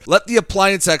smoother. Let the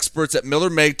appliance experts at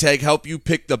Miller Maytag help you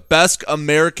pick the best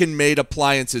American-made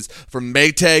appliances from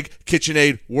Maytag,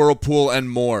 KitchenAid, Whirlpool,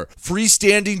 and more.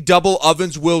 Freestanding double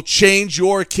ovens will change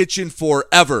your kitchen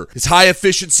forever. His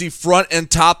high-efficiency front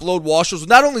and top-load washers will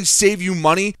not only save you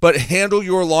money, but handle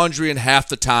your laundry in half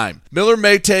the time. Miller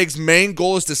Maytag's main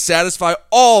goal is to satisfy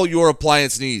all your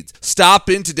appliance needs. Stop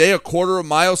in today a quarter of a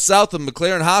mile south of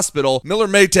McLaren Hospital. Miller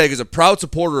Maytag is a proud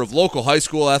supporter of local high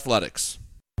school athletics.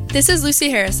 This is Lucy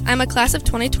Harris. I'm a class of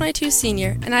 2022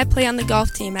 senior, and I play on the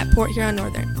golf team at Port Huron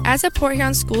Northern. As a Port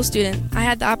Huron school student, I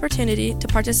had the opportunity to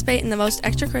participate in the most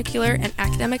extracurricular and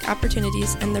academic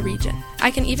opportunities in the region.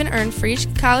 I can even earn free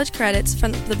college credits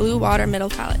from the Blue Water Middle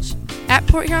College. At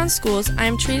Port Huron Schools, I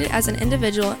am treated as an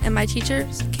individual, and my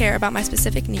teachers care about my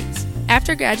specific needs.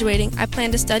 After graduating, I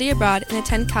plan to study abroad and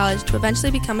attend college to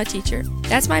eventually become a teacher.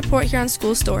 That's my Port Huron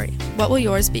school story. What will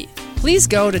yours be? Please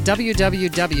go to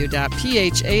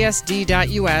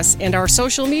www.phasd.us and our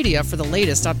social media for the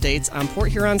latest updates on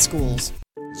Port Huron schools.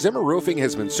 Zimmer Roofing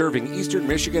has been serving Eastern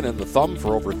Michigan and the Thumb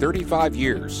for over 35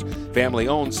 years. Family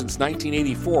owned since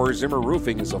 1984, Zimmer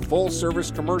Roofing is a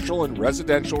full-service commercial and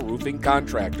residential roofing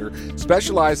contractor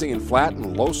specializing in flat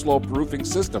and low-slope roofing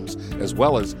systems, as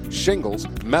well as shingles,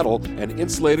 metal, and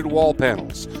insulated wall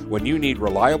panels. When you need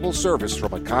reliable service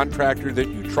from a contractor that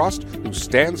you trust who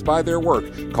stands by their work,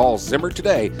 call Zimmer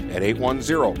today at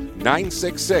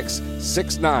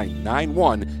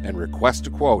 810-966-6991 and request a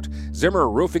quote. Zimmer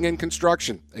Roofing and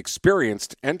Construction.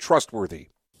 Experienced and trustworthy.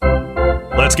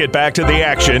 Let's get back to the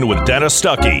action with Dennis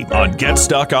Stuckey on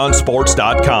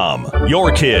GetStuckOnSports.com.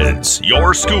 Your kids,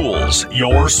 your schools,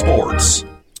 your sports.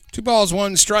 2 balls,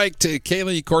 1 strike to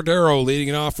Kaylee Cordero, leading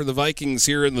it off for the Vikings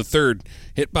here in the third.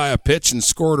 Hit by a pitch and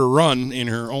scored a run in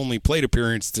her only plate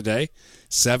appearance today.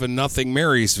 7-0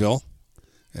 Marysville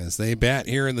as they bat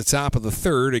here in the top of the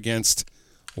third against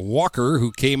Walker,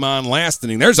 who came on last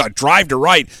inning. There's a drive to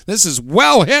right. This is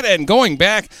well hit, and going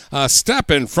back a step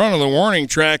in front of the warning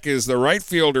track is the right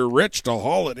fielder, Rich, to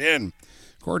haul it in.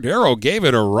 Cordero gave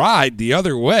it a ride the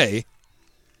other way.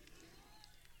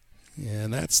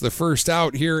 And that's the first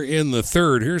out here in the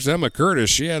third. Here's Emma Curtis.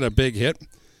 She had a big hit.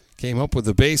 Came up with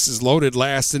the bases loaded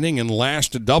last inning and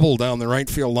lashed a double down the right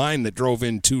field line that drove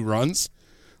in 2 runs.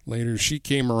 Later, she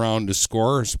came around to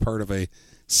score as part of a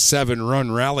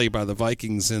 7-run rally by the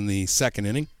Vikings in the second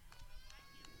inning.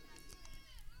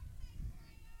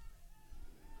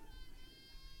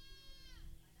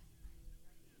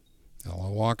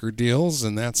 Ella Walker deals,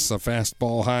 and that's a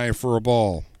fastball high for a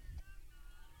ball.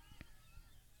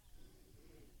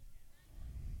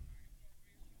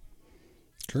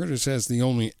 Curtis has the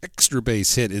only extra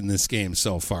base hit in this game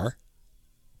so far.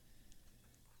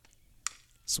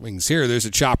 Swings here. There's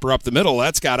a chopper up the middle.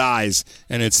 That's got eyes,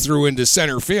 and it's through into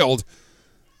center field.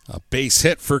 A base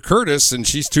hit for Curtis, and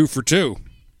she's 2 for 2.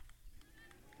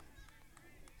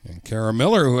 And Kara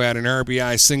Miller, who had an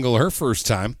RBI single her first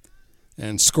time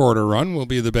and scored a run, will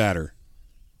be the batter.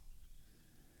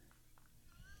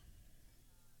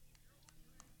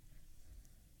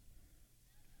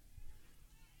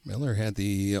 Miller had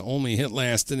the only hit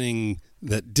last inning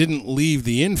that didn't leave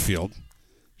the infield.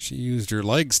 She used her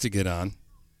legs to get on.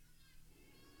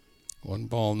 1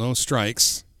 ball, no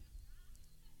strikes.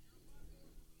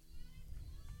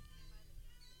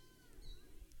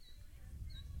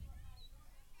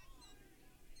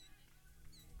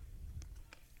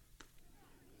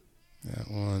 That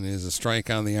one is a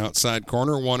strike on the outside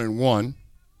corner, 1-1.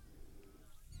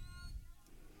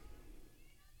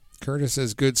 Curtis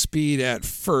has good speed at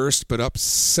first, but up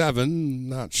 7.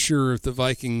 Not sure if the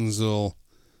Vikings will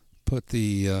put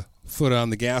the foot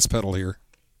on the gas pedal here.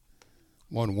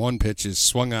 1-1 pitch is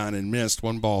swung on and missed.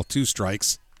 1 ball, 2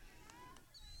 strikes.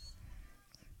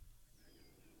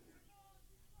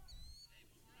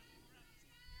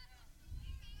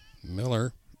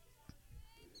 Miller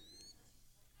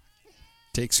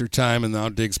takes her time and now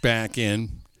digs back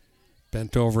in.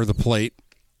 Bent over the plate.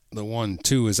 The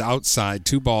 1-2 is outside.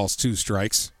 2 balls, 2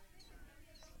 strikes.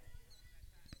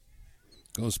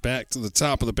 Goes back to the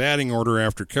top of the batting order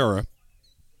after Kara.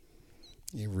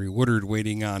 Avery Woodard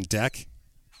waiting on deck.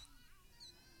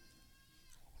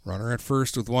 Runner at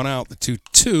first with 1 out. The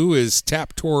 2-2 is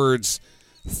tapped towards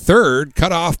third.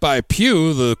 Cut off by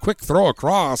Pugh. The quick throw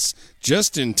across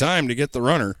just in time to get the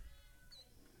runner.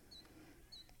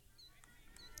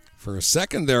 For a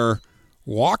second there,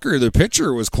 Walker, the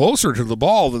pitcher, was closer to the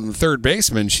ball than the third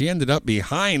baseman. She ended up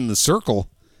behind the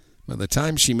circle by the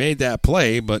time she made that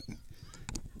play, but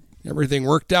everything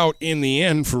worked out in the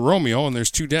end for Romeo, and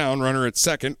there's 2 down. Runner at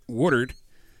second. Woodard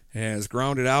has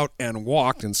grounded out and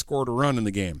walked and scored a run in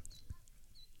the game.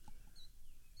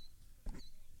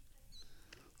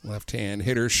 Left-hand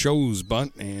hitter shows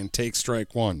bunt and takes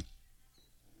strike 1.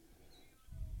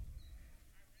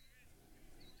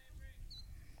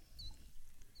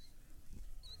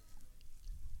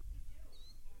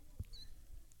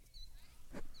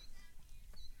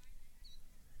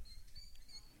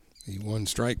 The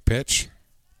 1-strike pitch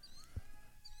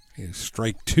is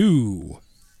strike 2.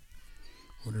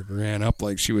 Woodard ran up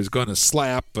like she was going to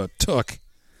slap, but took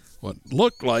what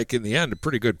looked like, in the end, a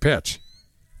pretty good pitch.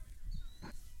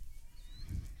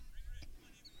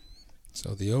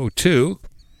 So the 0-2,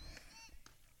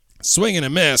 swing and a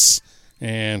miss,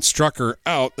 and struck her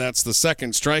out. That's the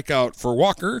second strikeout for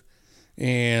Walker,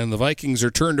 and the Vikings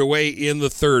are turned away in the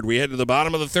third. We head to the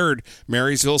bottom of the third.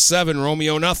 Marysville 7,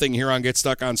 Romeo nothing here on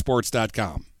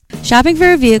GetStuckOnSports.com. Shopping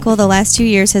for a vehicle the last 2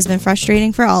 years has been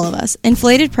frustrating for all of us.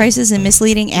 Inflated prices and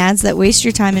misleading ads that waste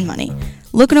your time and money.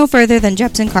 Look no further than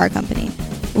Jepson Car Company.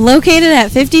 Located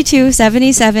at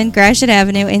 5277 Gratiot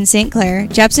Avenue in St. Clair,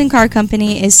 Jepson Car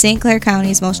Company is St. Clair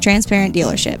County's most transparent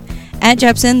dealership. At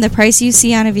Jepson, the price you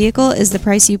see on a vehicle is the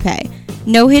price you pay.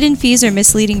 No hidden fees or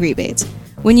misleading rebates.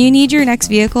 When you need your next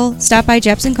vehicle, stop by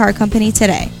Jepson Car Company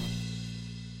today.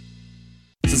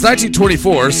 Since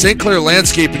 1924, St. Clair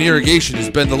Landscape and Irrigation has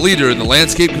been the leader in the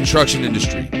landscape construction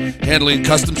industry, handling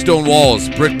custom stone walls,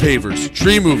 brick pavers,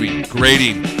 tree moving,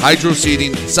 grading, hydro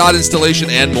seeding, sod installation,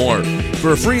 and more.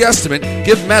 For a free estimate,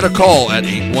 give Matt a call at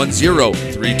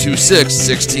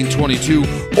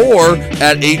 810-326-1622 or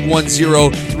at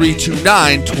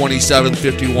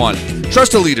 810-329-2751.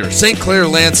 Trust a leader, St. Clair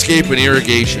Landscape and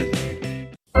Irrigation.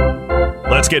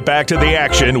 Let's get back to the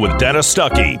action with Dennis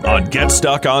Stuckey on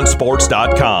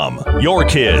GetStuckOnSports.com. Your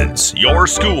kids, your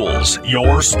schools,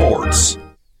 your sports.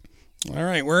 All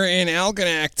right, we're in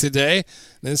Algonac today.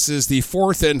 This is the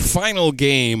 4th and final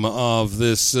game of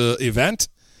this event.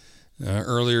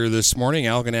 Earlier this morning,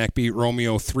 Algonac beat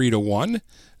Romeo 3-1.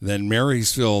 Then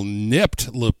Marysville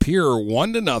nipped Lapeer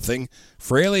 1-0.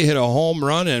 Fraley hit a home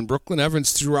run, and Brooklyn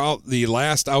Evans threw out the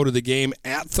last out of the game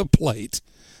at the plate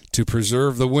to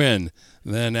preserve the win.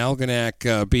 Then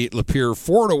Algonac beat Lapeer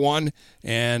 4-1,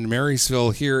 and Marysville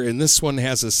here in this one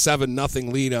has a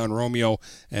 7-0 lead on Romeo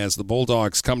as the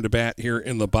Bulldogs come to bat here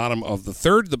in the bottom of the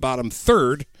third. The bottom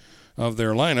third of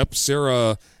their lineup,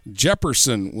 Sarah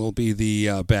Jefferson will be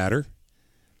the batter.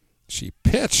 She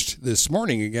pitched this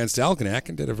morning against Algonac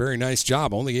and did a very nice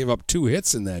job. Only gave up 2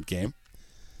 hits in that game.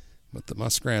 But the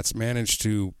Muskrats managed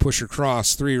to push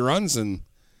across 3 runs, and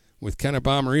with Kenna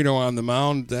Bomarito on the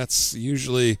mound, that's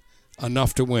usually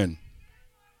enough to win.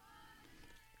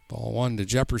 Ball 1 to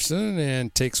Jefferson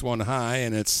and takes one high,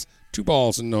 and it's 2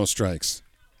 balls and no strikes.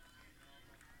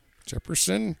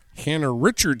 Jefferson, Hannah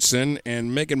Richardson,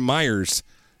 and Megan Myers,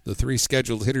 the 3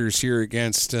 scheduled hitters here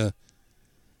against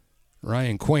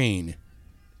Ryan Quain.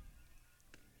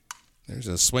 There's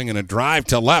a swing and a drive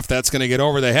to left. That's going to get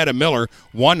over the head of Miller.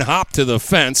 1 hop to the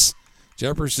fence.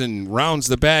 Jefferson rounds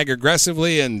the bag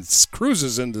aggressively and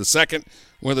cruises into second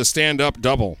with a stand-up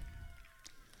double.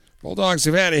 Bulldogs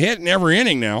have had a hit in every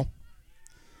inning now.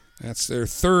 That's their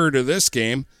third of this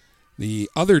game. The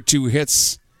other 2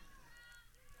 hits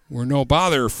were no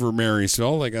bother for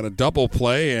Marysville. They got a double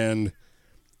play, and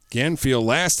Ganfield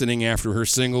last inning after her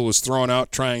single was thrown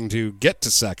out trying to get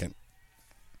to second.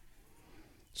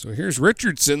 So here's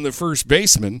Richardson, the first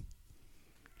baseman.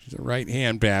 She's a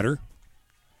right-hand batter.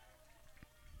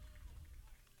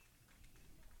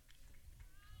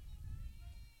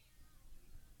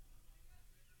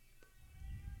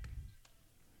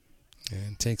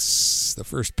 And takes the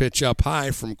first pitch up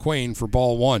high from Quain for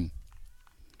ball one.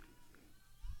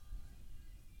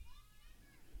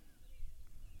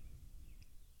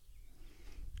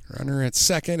 Runner at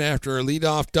second after a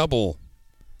leadoff double.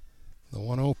 The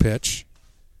 1-0 pitch.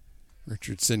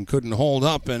 Richardson couldn't hold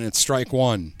up, and it's strike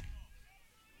one.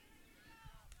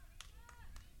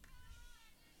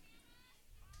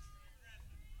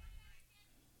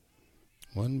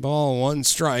 One ball, one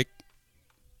strike.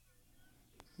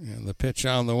 And the pitch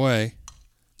on the way.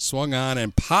 Swung on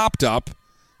and popped up.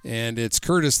 And it's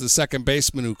Curtis, the second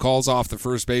baseman, who calls off the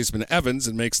first baseman, Evans,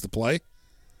 and makes the play.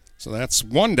 So that's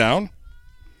one down.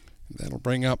 That'll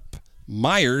bring up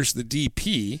Myers, the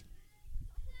DP,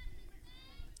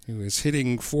 who is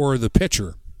hitting for the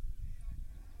pitcher,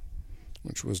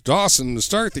 which was Dawson to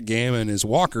start the game and is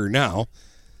Walker now.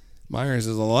 Myers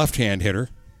is a left-hand hitter.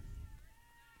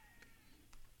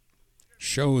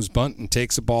 Shows bunt and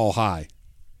takes a ball high.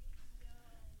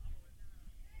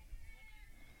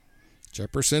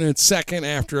 Jefferson at second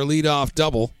after a leadoff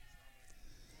double.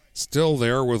 Still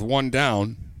there with one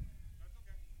down.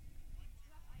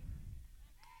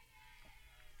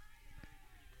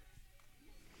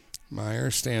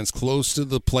 Myers stands close to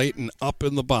the plate and up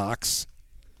in the box.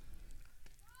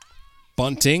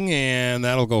 Bunting, and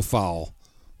that'll go foul.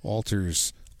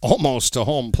 Walters almost to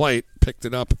home plate. Picked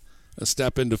it up a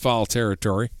step into foul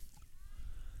territory.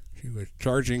 He was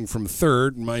charging from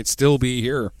third, might still be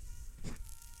here.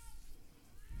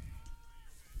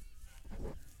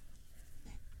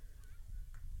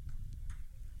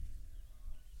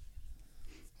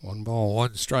 One ball,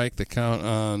 one strike, the count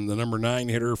on the number 9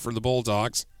 hitter for the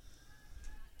Bulldogs.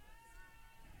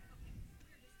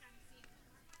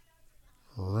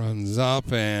 Runs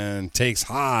up and takes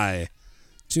high.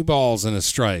 2 balls and a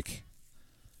strike.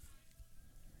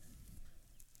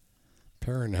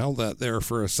 Perrin held that there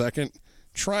for a second,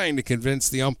 trying to convince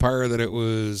the umpire that it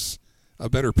was a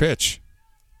better pitch.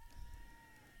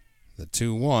 The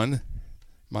 2-1.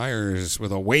 Myers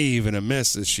with a wave and a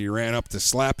miss as she ran up to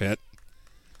slap hit.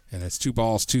 And it's 2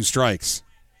 balls, 2 strikes.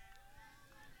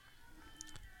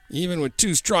 Even with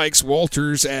 2 strikes,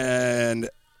 Walters and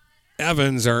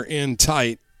Evans are in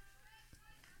tight.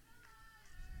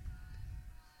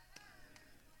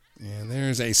 And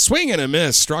there's a swing and a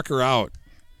miss. Struck her out.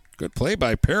 Good play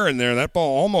by Perrin there. That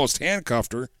ball almost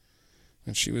handcuffed her.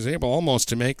 And she was able almost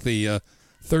to make the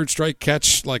third strike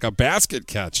catch like a basket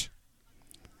catch.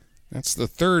 That's the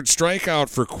third strikeout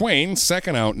for Quain.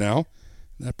 Second out now.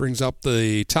 That brings up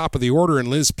the top of the order in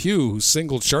Liz Pugh, who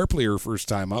singled sharply her first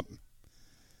time up.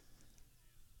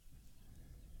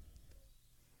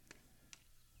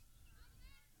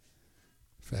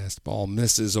 Fastball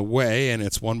misses away, and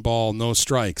it's 1 ball, no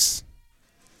strikes.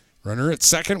 Runner at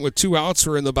second with 2 outs.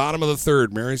 We're in the bottom of the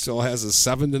third. Marysville has a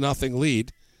 7-0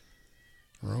 lead.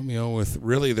 Romeo with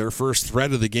really their first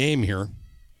threat of the game here.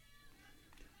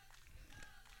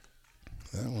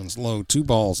 That one's low. 2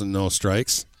 balls and no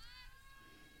strikes.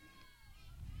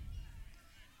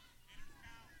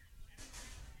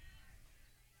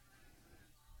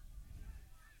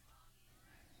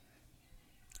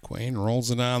 Quain rolls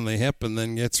it on the hip and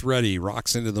then gets ready.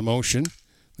 Rocks into the motion.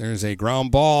 There's a ground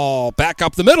ball back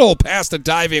up the middle past a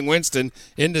diving Winston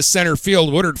into center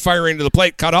field. Woodard firing to the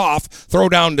plate, cut off. Throw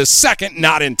down to second,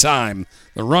 not in time.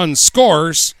 The run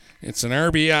scores. It's an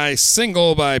RBI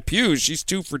single by Pugh. She's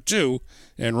 2 for 2,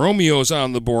 and Romeo's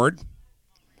on the board.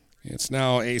 It's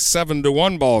now a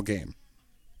 7-1 ball game.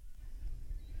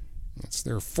 That's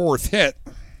their 4th hit.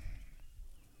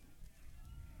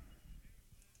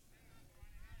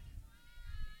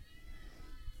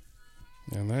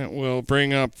 And that will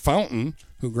bring up Fountain,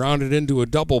 who grounded into a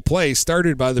double play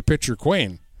started by the pitcher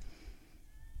Quain.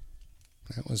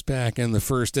 That was back in the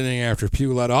first inning after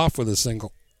Pugh led off with a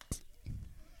single.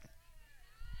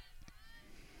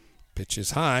 Pitch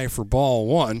is high for ball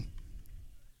 1.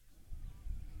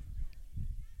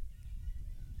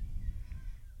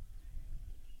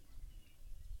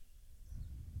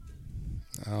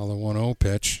 Now the 1-0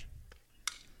 pitch.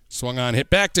 Swung on, hit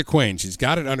back to Quain. She's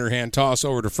got it, underhand toss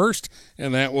over to first,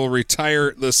 and that will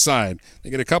retire the side. They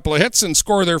get a couple of hits and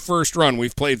score their first run.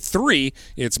 We've played 3.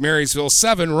 It's Marysville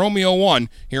 7, Romeo 1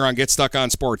 here on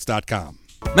GetStuckOnSports.com.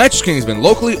 Mattress King has been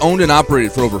locally owned and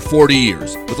operated for over 40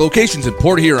 years. With locations in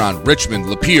Port Huron, Richmond,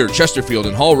 Lapeer, Chesterfield,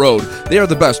 and Hall Road, they are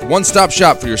the best one-stop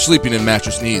shop for your sleeping and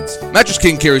mattress needs. Mattress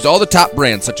King carries all the top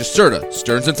brands such as Serta,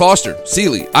 Stearns & Foster,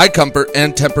 Sealy, iComfort,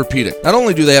 and Tempur-Pedic. Not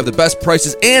only do they have the best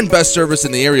prices and best service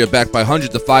in the area backed by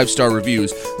hundreds of 5-star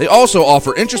reviews, they also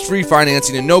offer interest-free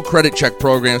financing and no credit check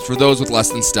programs for those with less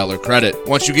than stellar credit.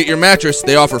 Once you get your mattress,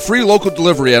 they offer free local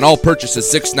delivery on all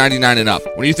purchases $6.99 and up.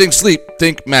 When you think sleep,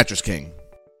 think Mattress King.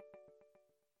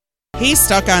 Hey,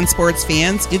 Stuck on Sports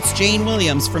fans, it's Jane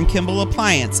Williams from Kimball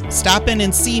Appliance. Stop in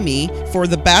and see me for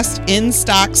the best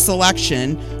in-stock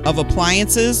selection of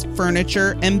appliances,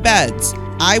 furniture, and beds.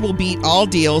 I will beat all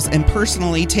deals and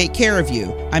personally take care of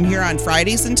you. I'm here on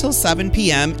Fridays until 7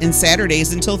 p.m. and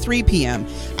Saturdays until 3 p.m.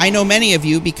 I know many of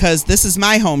you because this is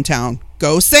my hometown.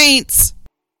 Go Saints!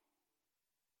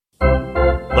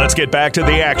 Let's get back to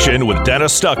the action with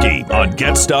Dennis Stuckey on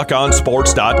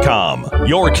GetStuckOnSports.com.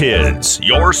 Your kids,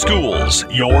 your schools,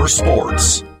 your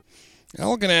sports.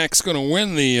 Algonac's going to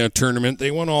win the tournament.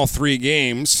 They won all 3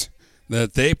 games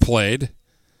that they played,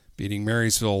 beating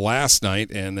Marysville last night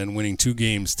and then winning 2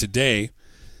 games today.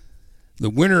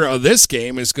 The winner of this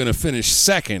game is going to finish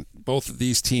second. Both of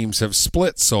these teams have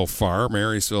split so far.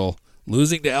 Marysville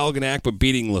losing to Algonac but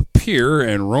beating Lapeer,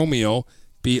 and Romeo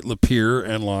beat Lapeer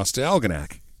and lost to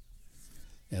Algonac.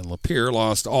 And Lapeer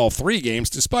lost all 3 games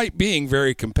despite being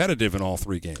very competitive in all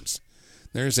 3 games.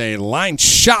 There's a line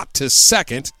shot to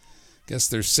second. Guess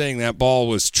they're saying that ball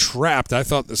was trapped. I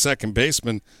thought the second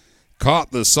baseman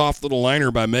caught the soft little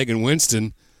liner by Megan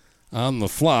Winston on the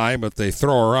fly, but they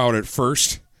throw her out at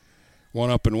first. 1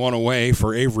 up and 1 away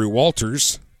for Avery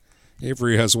Walters.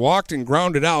 Avery has walked and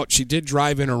grounded out. She did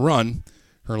drive in a run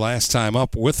her last time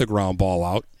up with a ground ball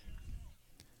out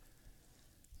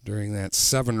during that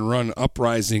 7-run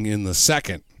uprising in the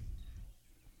second.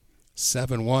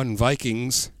 7-1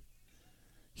 Vikings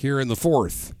here in the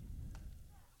 4th.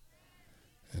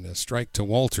 And a strike to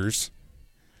Walters.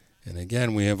 And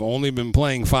again, we have only been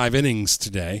playing 5 innings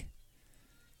today.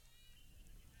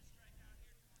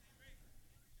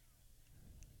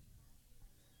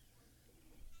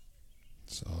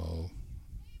 So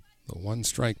the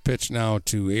 1-strike pitch now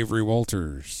to Avery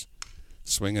Walters.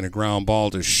 Swinging a ground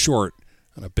ball to short.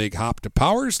 On a big hop to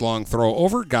Powers, long throw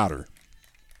over, got her.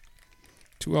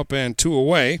 2 up and 2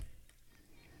 away.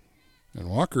 And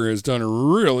Walker has done a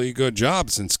really good job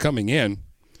since coming in.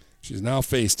 She's now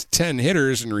faced 10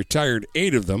 hitters and retired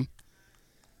 8 of them.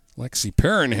 Lexi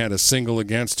Perrin had a single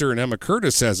against her, and Emma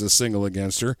Curtis has a single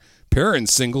against her.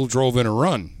 Perrin's single drove in a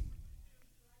run.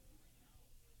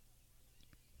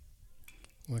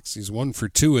 Lexi's 1 for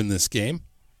 2 in this game.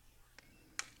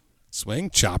 Swing,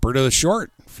 chopper to the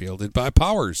short. Fielded by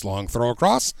Powers. Long throw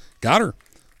across. Got her.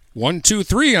 1, 2,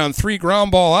 3 on 3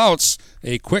 ground ball outs.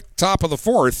 A quick top of the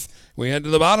 4th. We head to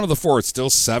the bottom of the 4th. Still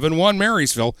 7-1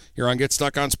 Marysville here on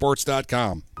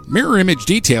GetStuckOnSports.com. Mirror Image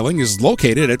Detailing is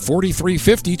located at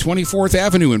 4350 24th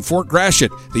Avenue in Fort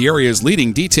Gratiot, the area's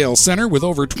leading detail center with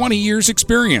over 20 years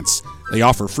experience. They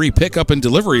offer free pickup and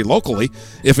delivery locally.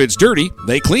 If it's dirty,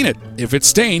 they clean it. If it's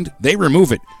stained, they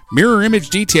remove it. Mirror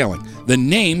Image Detailing. The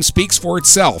name speaks for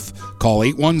itself. Call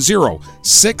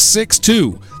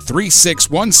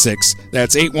 810-662-3616.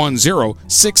 That's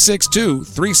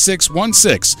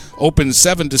 810-662-3616. Open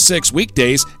 7 to 6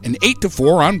 weekdays and 8 to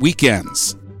 4 on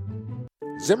weekends.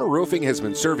 Zimmer Roofing has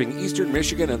been serving Eastern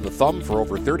Michigan and the Thumb for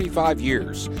over 35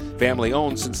 years. Family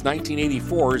owned since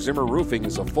 1984, Zimmer Roofing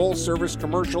is a full-service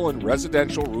commercial and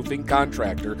residential roofing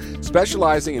contractor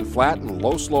specializing in flat and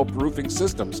low-slope roofing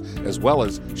systems, as well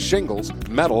as shingles,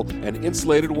 metal, and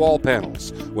insulated wall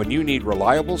panels. When you need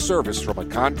reliable service from a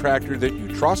contractor that you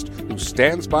trust who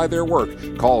stands by their work,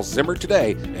 call Zimmer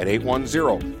today at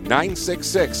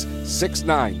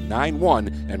 810-966-6991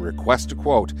 and request a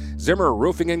quote. Zimmer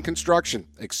Roofing and Construction.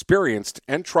 Experienced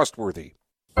and trustworthy.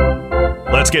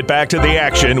 Let's get back to the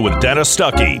action with Dennis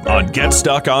Stuckey on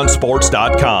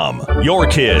GetStuckOnSports.com. Your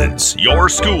kids, your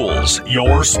schools,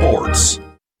 your sports.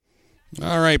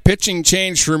 All right, pitching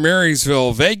change for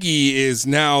Marysville. Veggie is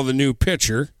now the new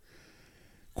pitcher.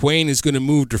 Quayne is going to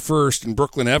move to first, and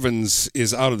Brooklyn Evans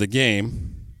is out of the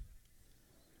game.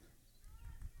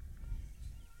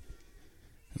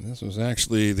 And this was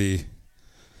actually the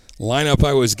lineup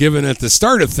I was given at the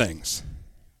start of things.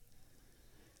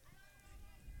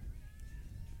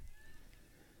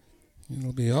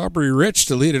 It'll be Aubrey Rich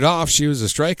to lead it off. She was a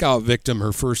strikeout victim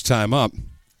her first time up.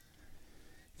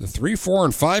 The 3, 4,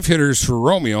 and 5 hitters for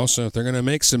Romeo, so if they're going to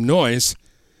make some noise,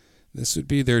 this would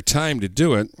be their time to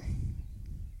do it.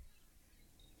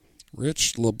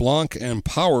 Rich, LeBlanc, and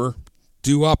Power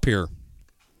due up here.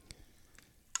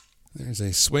 There's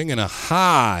a swing and a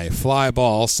high fly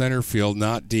ball, center field,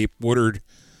 not deep. Woodard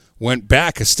went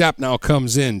back a step, now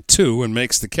comes in 2 and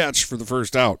makes the catch for the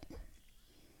first out.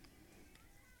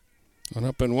 1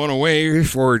 up and 1 away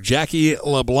for Jackie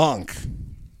LeBlanc.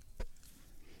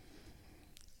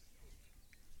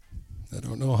 I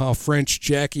don't know how French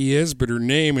Jackie is, but her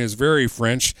name is very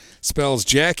French. Spells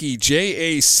Jackie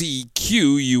Jacqui.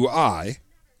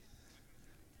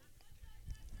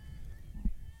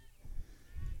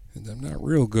 And I'm not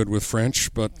real good with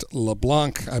French, but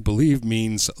LeBlanc, I believe,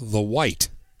 means the white.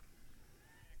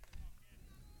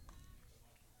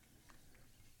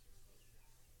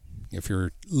 If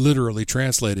you're literally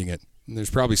translating it. And there's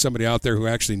probably somebody out there who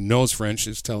actually knows French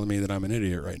is telling me that I'm an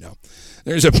idiot right now.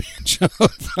 There's a pinch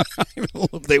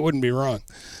of, they wouldn't be wrong,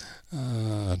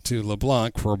 to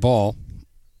LeBlanc for a ball.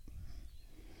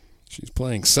 She's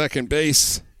playing second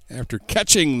base after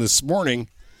catching this morning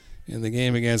in the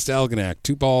game against Algonac.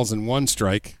 2 balls and 1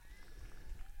 strike.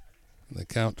 The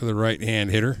count to the right-hand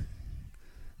hitter.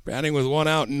 Batting with 1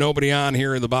 out and nobody on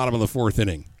here in the bottom of the 4th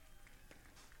inning.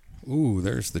 Ooh,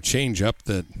 there's the changeup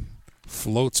that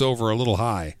floats over a little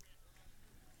high.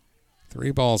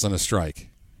 3 balls and a strike.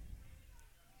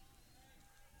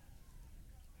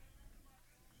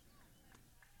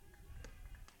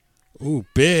 Ooh,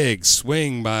 big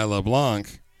swing by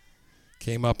LeBlanc.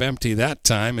 Came up empty that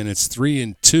time, and it's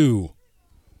 3-2.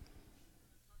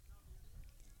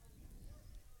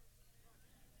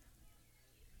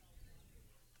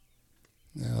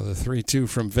 Now the 3-2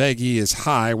 from Veggie is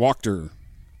high. Walked her.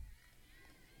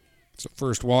 It's the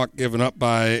first walk given up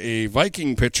by a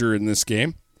Viking pitcher in this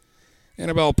game.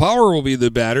 Annabelle Power will be the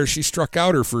batter. She struck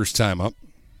out her first time up.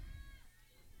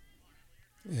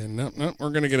 And no,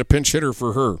 we're going to get a pinch hitter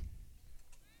for her.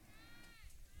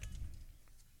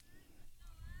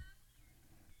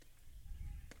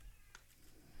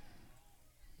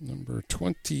 Number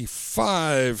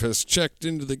 25 has checked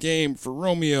into the game for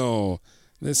Romeo.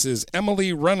 This is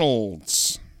Emily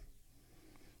Reynolds.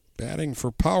 Batting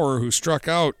for Power, who struck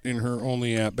out in her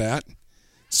only at-bat.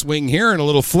 Swing here and a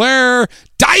little flare.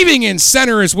 Diving in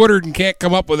center as Woodard can't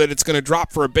come up with it. It's going to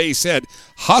drop for a base hit.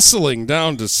 Hustling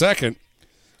down to second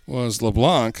was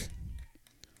LeBlanc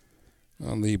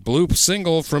on the bloop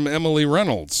single from Emily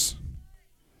Reynolds.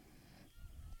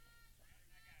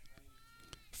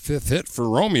 5th hit for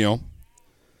Romeo.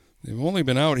 They've only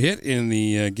been out hit in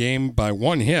the game by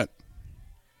 1 hit.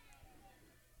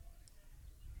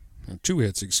 2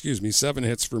 hits, 7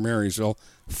 hits for Marysville,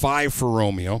 5 for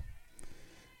Romeo.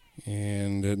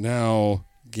 And now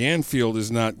Ganfield is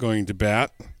not going to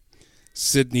bat.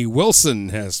 Sydney Wilson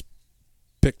has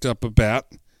picked up a bat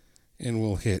and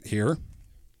will hit here.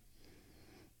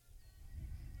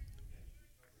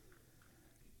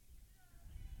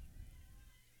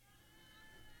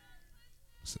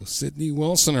 So Sydney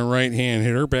Wilson, a right-hand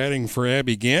hitter, batting for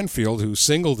Abby Ganfield, who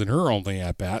singled in her only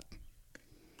at-bat.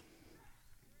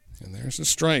 And there's a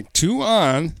strike. 2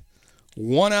 on,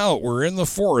 1 out. We're in the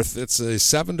 4th. It's a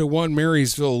 7-1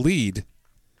 Marysville lead.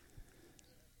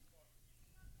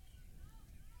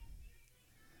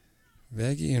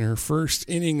 Veggie in her first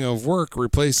inning of work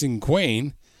replacing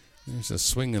Quayne. There's a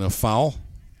swing and a foul.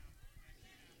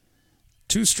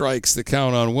 2 strikes the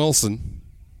count on Wilson.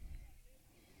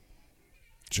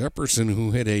 Jefferson,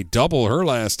 who hit a double her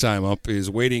last time up, is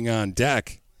waiting on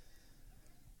deck.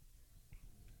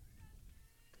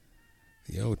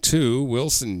 The 0-2,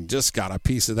 Wilson just got a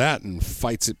piece of that and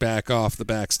fights it back off the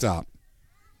backstop.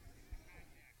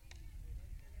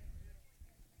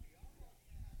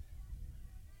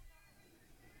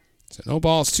 So no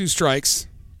balls, 2 strikes.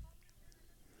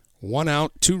 1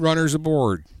 out, 2 runners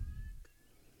aboard.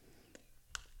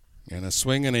 And a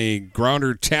swing and a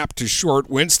grounder tap to short.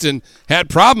 Winston had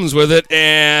problems with it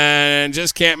and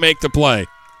just can't make the play.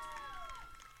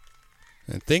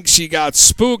 I think she got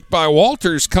spooked by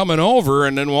Walters coming over,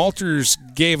 and then Walters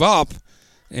gave up,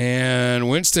 and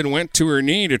Winston went to her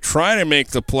knee to try to make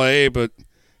the play, but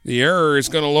the error is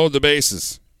going to load the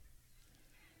bases.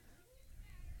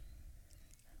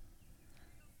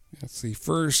 That's the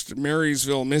first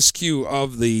Marysville miscue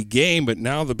of the game, but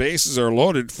now the bases are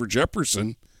loaded for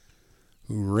Jefferson,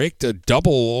 who raked a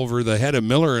double over the head of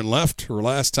Miller and left her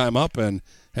last time up and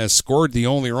has scored the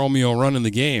only Romeo run in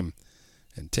the game.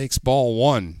 And takes ball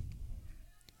 1.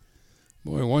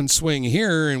 Boy, 1 swing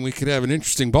here, and we could have an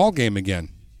interesting ball game again.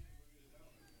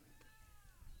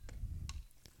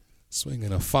 Swing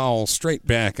and a foul straight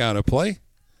back out of play.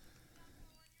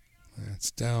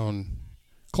 That's down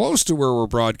close to where we're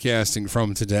broadcasting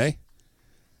from today.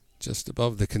 Just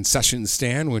above the concession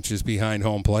stand, which is behind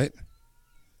home plate.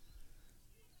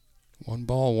 1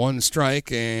 ball, 1 strike,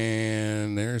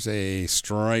 and there's a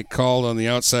strike called on the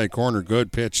outside corner.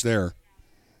 Good pitch there.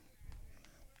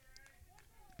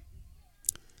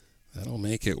 That'll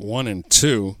make it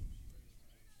 1-2.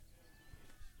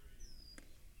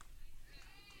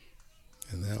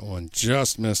 And that one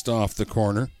just missed off the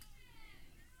corner.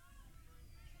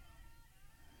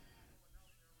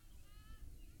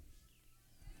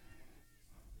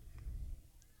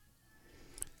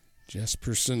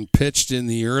 Jesperson pitched in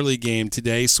the early game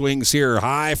today. Swings here.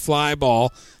 High fly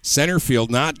ball. Center field,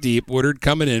 not deep. Woodard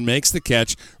coming in, makes the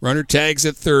catch. Runner tags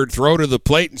at third. Throw to the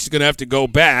plate, and she's going to have to go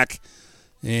back.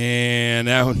 And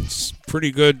that one's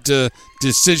pretty good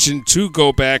decision to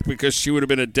go back because she would have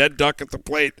been a dead duck at the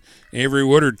plate. Avery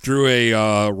Woodard threw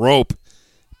a rope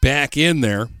back in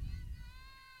there.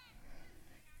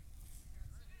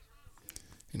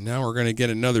 And now we're going to get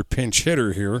another pinch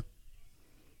hitter here.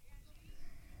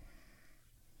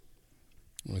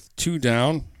 With 2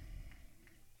 down.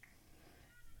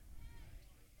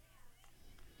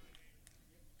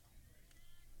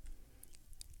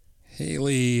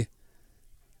 Haley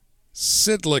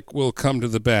Sidlick will come to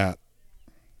the bat.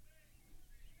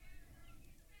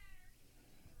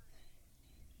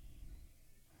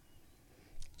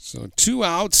 So 2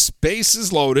 outs,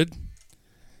 bases loaded,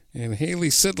 and Haley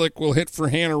Sidlick will hit for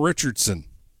Hannah Richardson.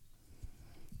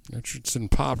 Richardson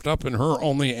popped up in her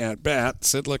only at-bat.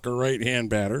 Sidlick, a right-hand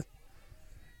batter.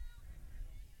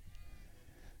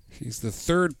 She's the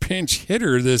 3rd pinch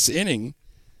hitter this inning.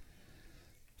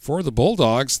 For the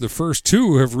Bulldogs, the first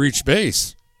 2 have reached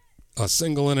base. A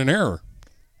single and an error.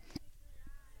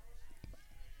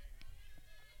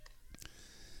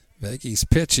 Veggy's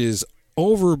pitch is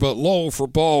over but low for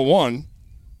ball 1.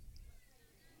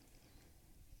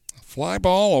 A fly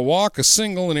ball, a walk, a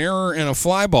single, an error, and a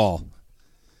fly ball.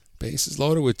 Bases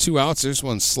loaded with 2 outs. This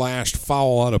one slashed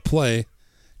foul out of play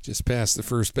just past the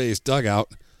first base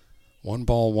dugout. 1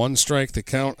 ball, 1 strike, the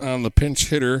count on the pinch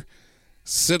hitter,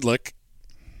 Sidlick,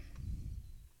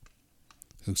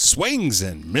 who swings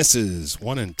and misses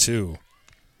 1-2.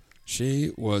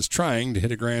 She was trying to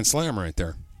hit a grand slam right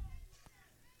there.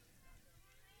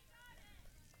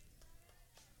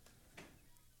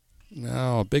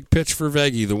 Now a big pitch for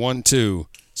Veggie, the 1-2.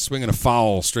 Swinging a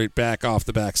foul straight back off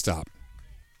the backstop.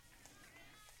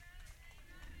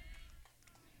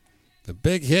 The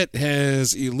big hit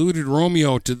has eluded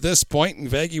Romeo to this point, and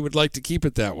Veggie would like to keep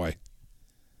it that way.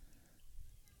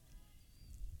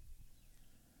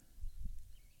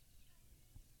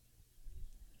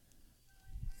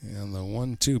 And the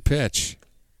 1-2 pitch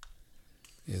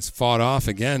is fought off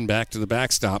again back to the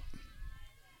backstop.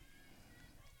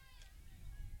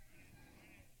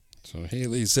 So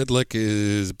Haley Sidlick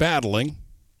is battling.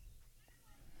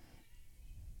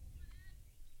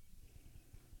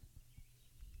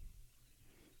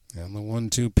 And the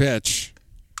 1-2 pitch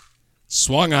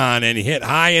swung on and hit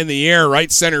high in the air, right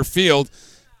center field.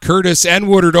 Curtis and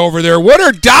Woodard over there.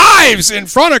 Woodard dives in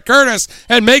front of Curtis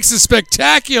and makes a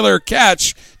spectacular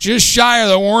catch just shy of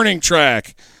the warning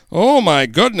track. Oh, my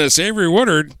goodness. Avery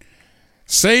Woodard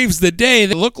saves the day.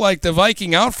 It looked like the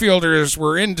Viking outfielders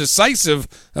were indecisive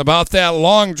about that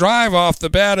long drive off the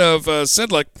bat of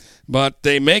Sidlick, but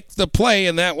they make the play,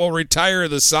 and that will retire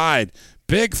the side.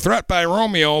 Big threat by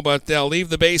Romeo, but they'll leave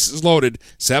the bases loaded.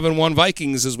 7-1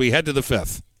 Vikings as we head to the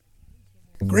 5th.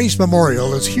 Grace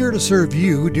Memorial is here to serve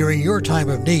you during your time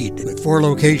of need. With 4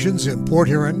 locations in Port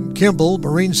Huron, Kimball,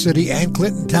 Marine City, and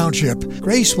Clinton Township,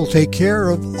 Grace will take care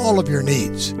of all of your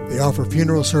needs. They offer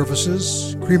funeral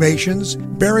services, cremations,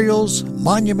 burials,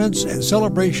 monuments, and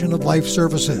celebration of life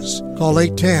services. Call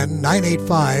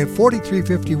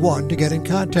 810-985-4351 to get in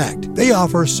contact. They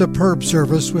offer superb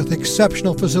service with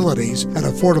exceptional facilities at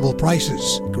affordable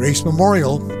prices. Grace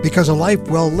Memorial, because a life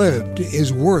well lived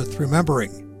is worth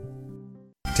remembering.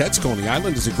 Ted's Coney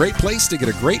Island is a great place to get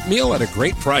a great meal at a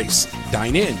great price.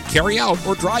 Dine in, carry out,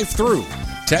 or drive through.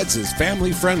 Ted's is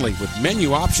family friendly with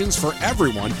menu options for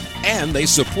everyone, and they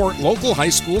support local high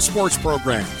school sports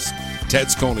programs.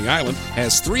 Ted's Coney Island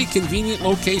has 3 convenient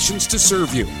locations to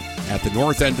serve you. At the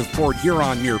north end of Port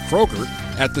Huron near Kroger,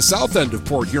 at the south end of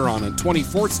Port Huron on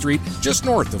 24th Street just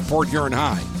north of Port Huron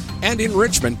High, and in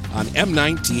Richmond on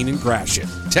M19 in Gratiot.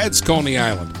 Ted's Coney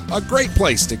Island, a great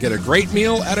place to get a great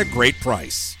meal at a great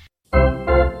price.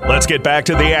 Let's get back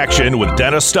to the action with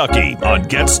Dennis Stuckey on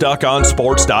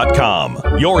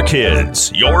GetStuckOnSports.com. Your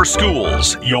kids, your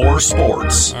schools, your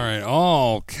sports. All right,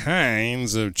 all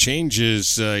kinds of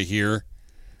changes here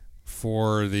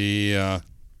for the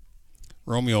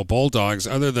Romeo Bulldogs.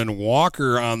 Other than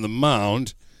Walker on the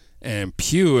mound and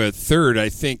Pugh at third, I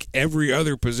think every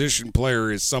other position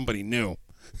player is somebody new.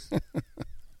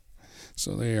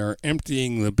 So they are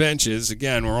emptying the benches.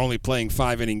 Again, we're only playing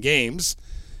 5-inning games,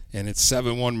 and it's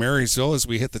 7-1 Marysville as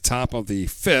we hit the top of the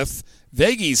 5th.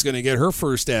 Veggie's going to get her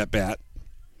first at-bat.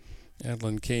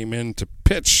 Edlin came in to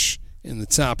pitch in the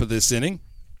top of this inning.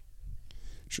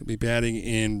 She'll be batting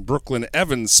in Brooklyn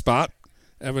Evans' spot.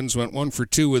 Evans went 1 for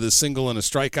 2 with a single and a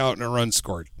strikeout and a run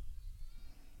scored.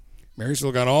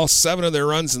 Marysville got all 7 of their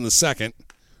runs in the second.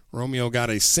 Romeo got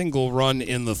a single run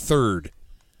in the third.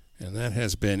 And that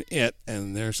has been it.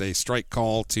 And there's a strike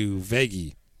call to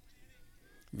Veggie.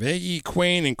 Veggie,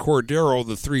 Quain, and Cordero,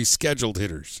 the three scheduled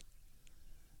hitters.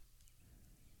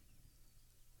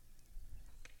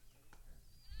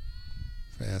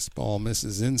 Fastball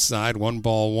misses inside. 1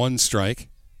 ball, 1 strike.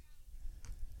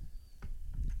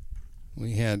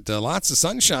 We had lots of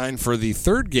sunshine for the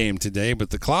third game today, but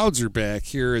the clouds are back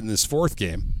here in this fourth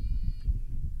game.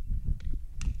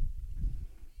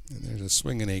 And there's a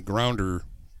swing and a grounder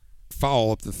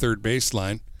foul up the third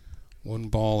baseline. 1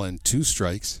 ball and 2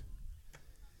 strikes.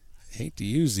 I hate to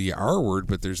use the R word,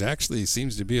 but there's actually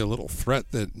seems to be a little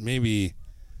threat that maybe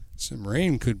some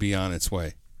rain could be on its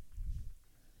way.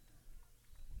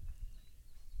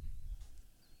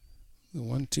 The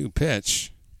 1-2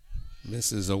 pitch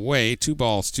misses away. 2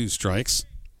 balls, 2 strikes.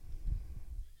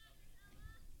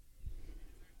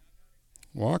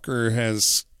 Walker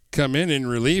has come in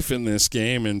relief in this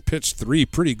game and pitched 3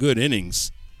 pretty good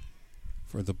innings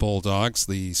for the Bulldogs.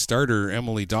 The starter,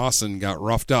 Emily Dawson, got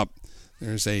roughed up.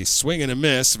 There's a swing and a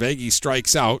miss. Veggie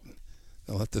strikes out.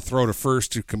 They'll have to throw to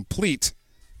first to complete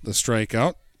the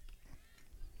strikeout.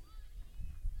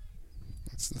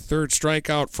 That's the third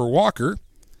strikeout for Walker.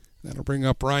 That'll bring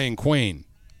up Ryan Quain.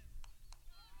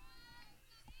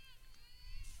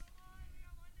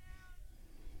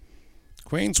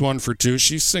 Quain's 1 for 2.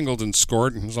 She singled and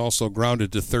scored and was also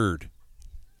grounded to third.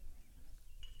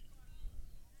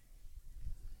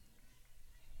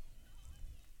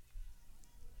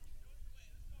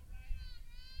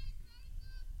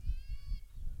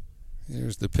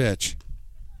 Here's the pitch.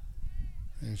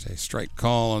 There's a strike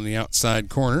call on the outside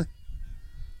corner.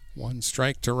 1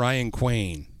 strike to Ryan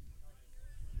Quain.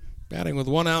 Batting with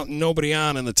 1 out and nobody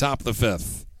on in the top of the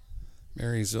 5th.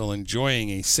 Marysville enjoying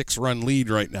a 6-run lead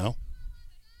right now.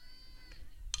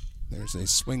 There's a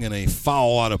swing and a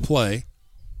foul out of play.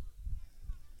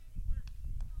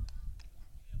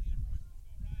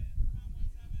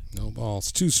 No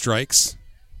balls, 2 strikes.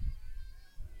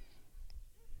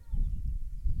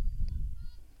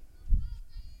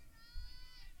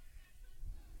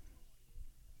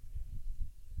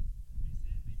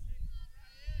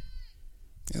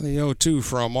 And the 0-2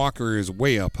 from Walker is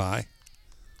way up high.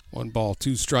 1 ball,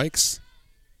 2 strikes.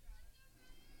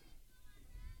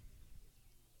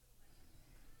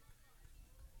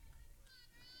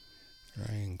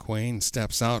 Ryan Quain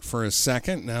steps out for a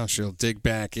second. Now she'll dig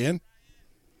back in.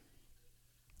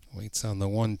 Waits on the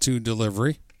 1-2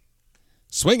 delivery.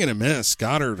 Swing and a miss.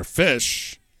 Got her to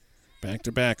fish.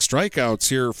 Back-to-back strikeouts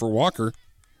here for Walker.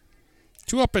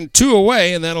 2 up and 2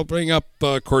 away, and that'll bring up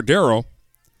Cordero.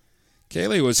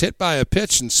 Kaylee was hit by a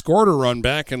pitch and scored a run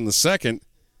back in the second.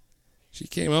 She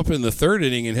came up in the third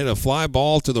inning and hit a fly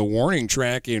ball to the warning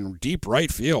track in deep right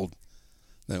field.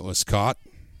 That was caught.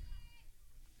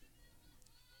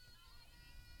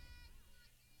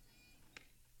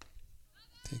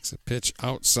 Takes a pitch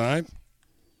outside.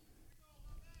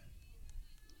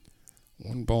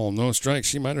 1 ball, no strike.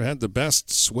 She might have had the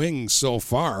best swing so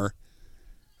far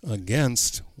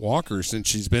against Walker since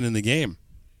she's been in the game.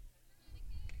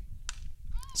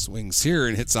 Swings here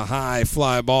and hits a high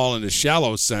fly ball into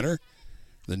shallow center.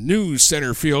 The new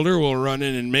center fielder will run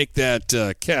in and make that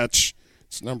catch.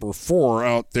 It's number 4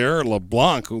 out there,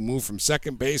 LeBlanc, who moved from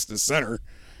second base to center,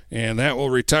 and that will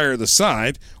retire the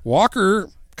side. Walker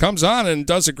comes on and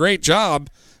does a great job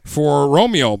for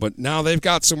Romeo, but now they've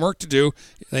got some work to do.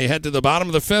 They head to the bottom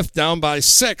of the 5th, down by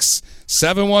 6.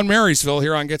 7-1 Marysville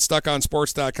here on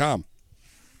GetStuckOnSports.com.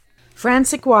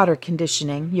 Frantic Water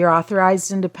Conditioning, your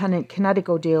authorized independent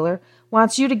Connecticut dealer,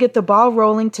 wants you to get the ball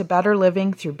rolling to better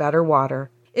living through better water.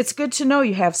 It's good to know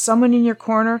you have someone in your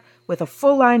corner with a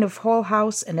full line of whole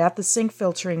house and at-the-sink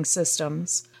filtering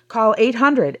systems. Call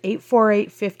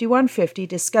 800-848-5150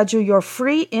 to schedule your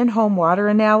free in-home water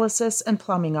analysis and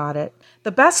plumbing audit.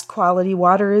 The best quality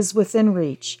water is within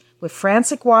reach with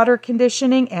Frantic Water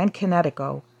Conditioning and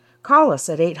Connecticut. Call us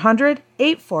at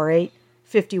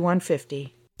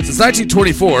 800-848-5150. Since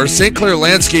 1924, St. Clair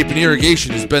Landscape and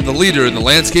Irrigation has been the leader in the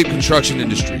landscape construction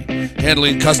industry,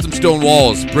 handling custom stone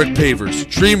walls, brick pavers,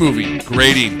 tree moving,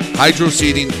 grading, hydro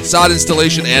seeding, sod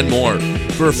installation, and more.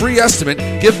 For a free estimate,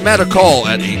 give Matt a call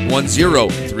at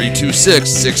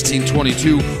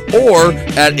 810-326-1622 or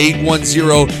at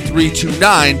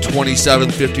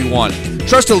 810-329-2751.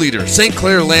 Trust a leader, St.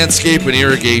 Clair Landscape and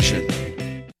Irrigation.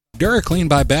 DuraClean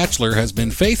by Bachelor has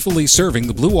been faithfully serving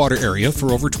the Blue Water area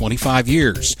for over 25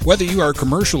 years. Whether you are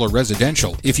commercial or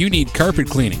residential, if you need carpet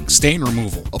cleaning, stain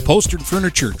removal, upholstered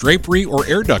furniture, drapery, or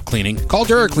air duct cleaning, call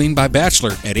DuraClean by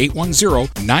Bachelor at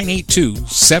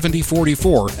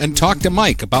 810-982-7044 and talk to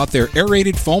Mike about their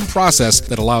aerated foam process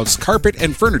that allows carpet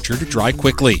and furniture to dry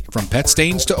quickly. From pet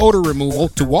stains to odor removal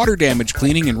to water damage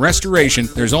cleaning and restoration,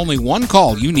 there's only one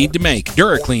call you need to make.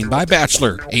 DuraClean by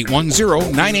Bachelor,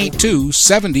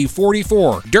 810-982-7044.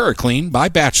 DuraClean by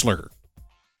Bachelor.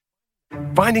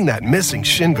 Finding that missing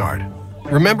shin guard,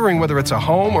 remembering whether it's a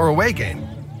home or away game,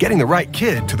 getting the right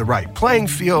kid to the right playing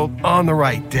field on the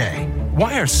right day.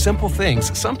 Why are simple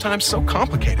things sometimes so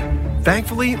complicated?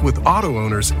 Thankfully, with auto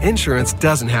owners, insurance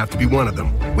doesn't have to be one of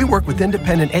them. We work with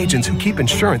independent agents who keep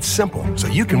insurance simple so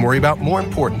you can worry about more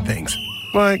important things,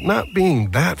 like not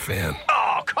being that fan.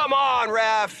 Oh, come on,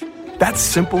 ref! That's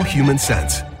simple human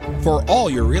sense. For all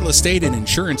your real estate and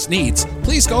insurance needs,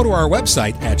 please go to our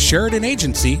website at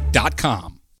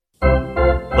SheridanAgency.com.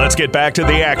 Let's get back to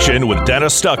the action with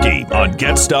Dennis Stuckey on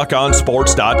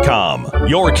GetStuckOnSports.com.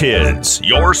 Your kids,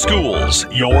 your schools,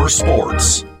 your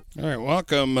sports. All right,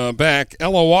 welcome back.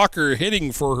 Ella Walker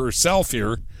hitting for herself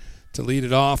here to lead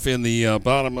it off in the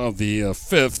bottom of the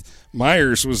fifth.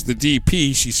 Myers was the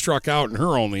DP. She struck out in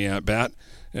her only at-bat.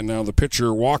 And now the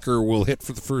pitcher, Walker, will hit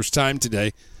for the first time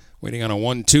today. Waiting on a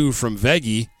 1-2 from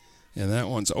Veggie. And that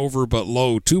one's over but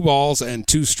low. 2 balls and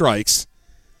 2 strikes.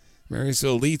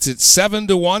 Marysville leads it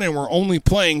 7-1, and we're only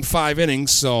playing 5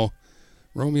 innings, so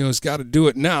Romeo's got to do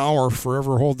it now or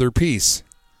forever hold their peace.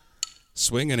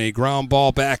 Swing and a ground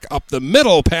ball back up the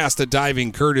middle past a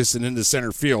diving Curtis and into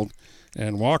center field.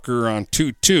 And Walker on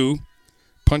 2-2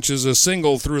 punches a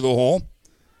single through the hole.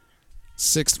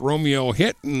 6th Romeo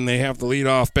hit, and they have the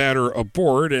leadoff batter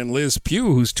aboard, and Liz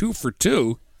Pugh, who's 2 for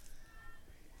 2.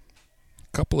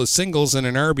 A couple of singles and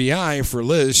an RBI for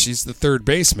Liz. She's the third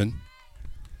baseman.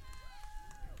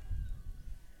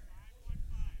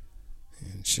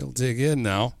 And she'll dig in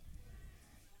now.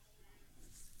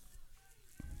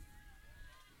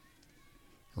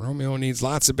 Romeo needs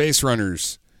lots of base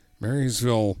runners.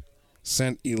 Marysville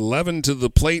sent 11 to the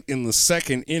plate in the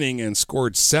second inning and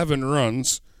scored 7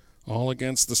 runs, all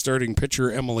against the starting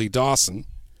pitcher, Emily Dawson.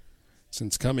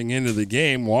 Since coming into the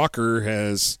game, Walker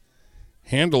has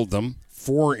handled them.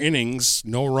 4 innings,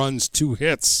 no runs, 2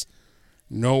 hits,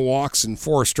 no walks, and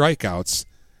 4 strikeouts.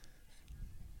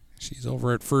 She's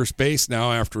over at first base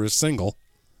now after a single.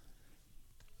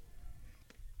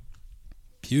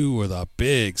 Pugh with a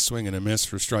big swing and a miss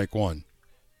for strike 1.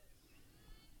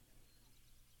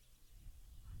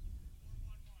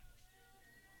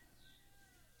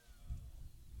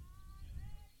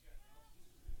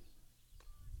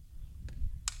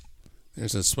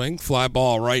 There's a swing, fly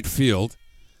ball right field.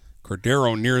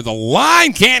 Cordero near the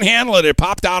line, can't handle it. It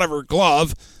popped out of her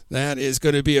glove. That is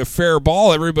going to be a fair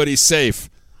ball. Everybody's safe.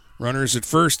 Runners at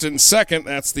first and second.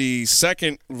 That's the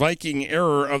second Viking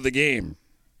error of the game.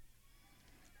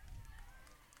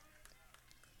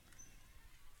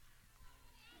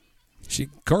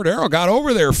 Cordero got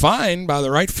over there fine by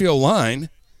the right field line.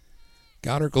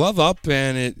 Got her glove up,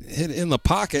 and it hit in the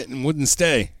pocket and wouldn't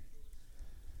stay.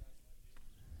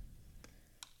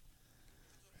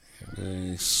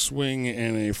 A swing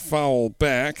and a foul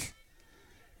back.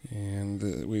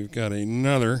 And we've got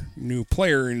another new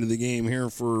player into the game here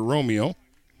for Romeo.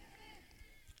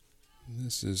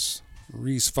 This is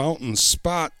Reese Fountain's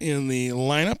spot in the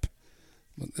lineup.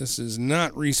 But this is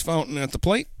not Reese Fountain at the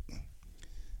plate.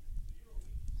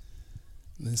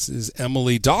 This is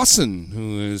Emily Dawson,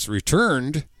 who is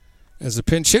returned as a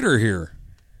pinch hitter here.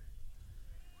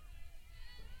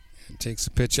 And takes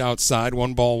a pitch outside,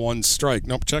 1 ball, 1 strike.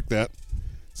 Nope, check that.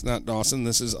 It's not Dawson.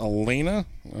 This is Elena.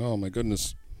 Oh, my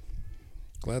goodness.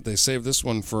 Glad they saved this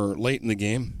one for late in the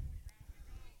game.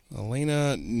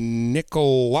 Elena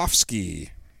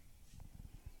Nikolovsky.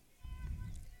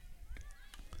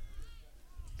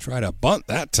 Tried a bunt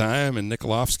that time, and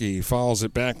Nikolovsky fouls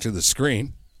it back to the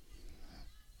screen.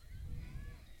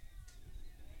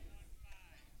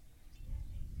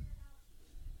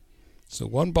 So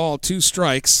 1 ball, 2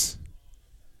 strikes.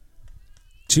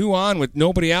 2 on with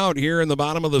nobody out here in the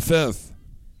bottom of the 5th.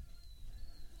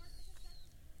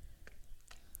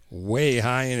 Way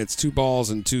high, and it's 2 balls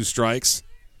and 2 strikes.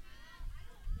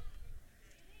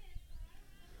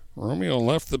 Romeo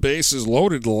left the bases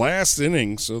loaded last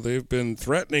inning, so they've been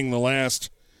threatening the last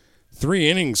 3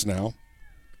 innings now.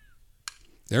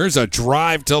 There's a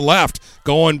drive to left.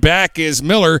 Going back is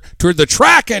Miller toward the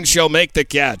track, and she'll make the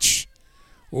catch.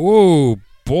 Ooh,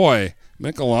 boy.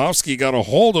 Mikolovsky got a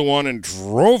hold of one and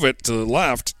drove it to the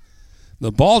left.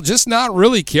 The ball just not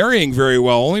really carrying very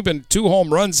well. Only been 2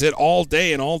 home runs hit all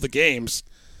day in all the games.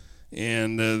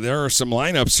 And there are some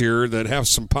lineups here that have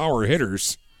some power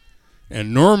hitters.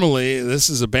 And normally this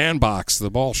is a bandbox. The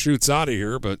ball shoots out of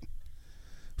here, but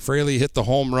Fraley hit the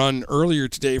home run earlier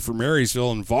today for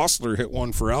Marysville, and Vossler hit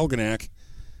one for Algonac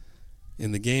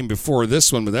in the game before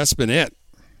this one, but that's been it.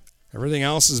 Everything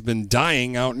else has been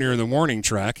dying out near the warning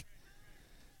track.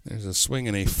 There's a swing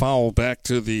and a foul back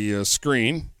to the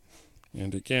screen.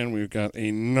 And again, we've got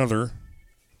another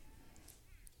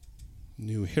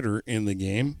new hitter in the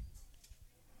game.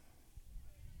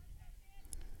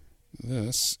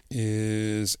 This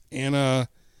is Anna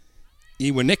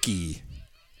Iwanicki.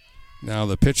 Now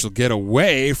the pitch will get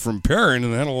away from Perrin,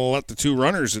 and that'll let the 2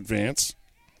 runners advance.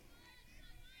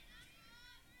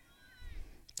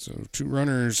 So 2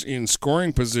 runners in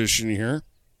scoring position here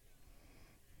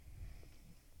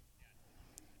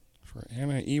for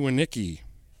Anna Iwanicki.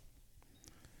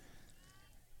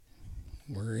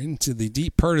 We're into the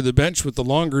deep part of the bench with the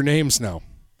longer names now.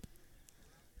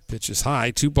 Pitch is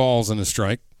high, 2 balls and a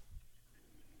strike.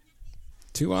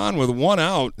 2 on with 1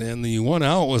 out, and the 1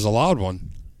 out was a loud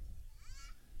one.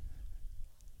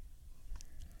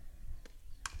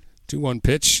 2-1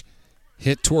 pitch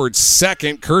hit towards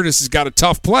second. Curtis has got a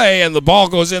tough play, and the ball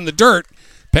goes in the dirt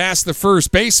past the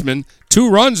first baseman. 2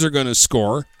 runs are going to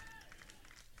score.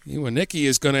 Iwanicki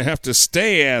is going to have to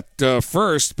stay at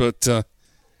first, but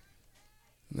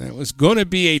that was going to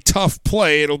be a tough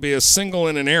play. It'll be a single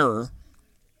and an error.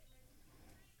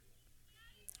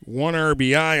 1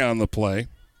 RBI on the play.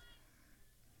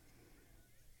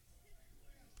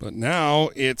 But now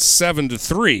it's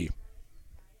 7-3.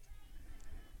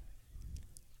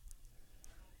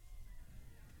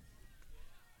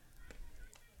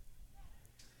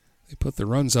 They put the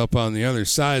runs up on the other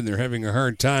side, and they're having a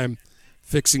hard time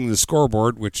fixing the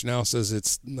scoreboard, which now says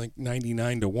it's like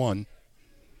 99-1.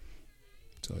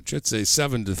 So it should say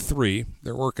 7-3.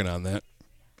 They're working on that.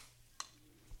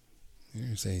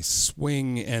 Here's a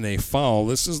swing and a foul.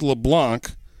 This is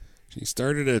LeBlanc. She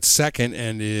started at second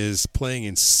and is playing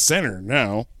in center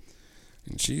now.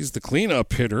 And she's the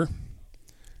cleanup hitter.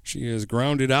 She is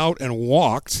grounded out and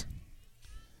walked.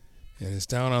 And is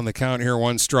down on the count here,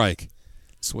 1 strike.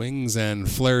 Swings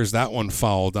and flares that one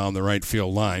foul down the right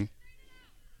field line.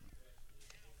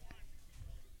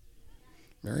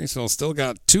 Marysville still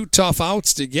got 2 tough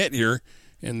outs to get here.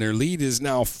 And their lead is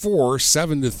now 4,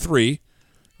 7-3.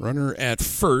 Runner at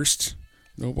first.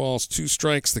 No balls, 2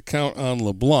 strikes, the count on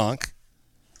LeBlanc.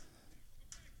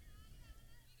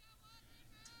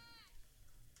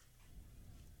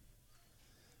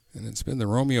 And it's been the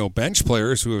Romeo bench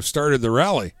players who have started the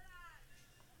rally.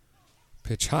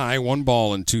 Pitch high, 1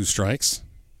 ball and 2 strikes.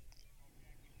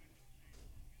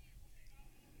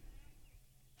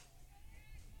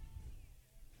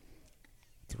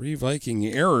 Three Viking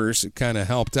errors that kind of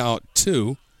helped out,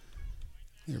 too.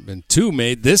 There have been 2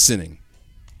 made this inning.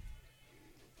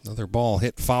 Another ball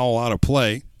hit foul out of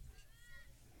play.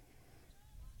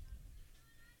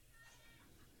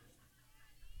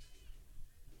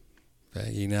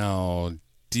 Baggy now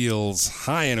deals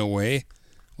high and away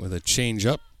with a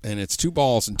changeup, and it's 2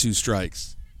 balls and 2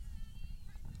 strikes.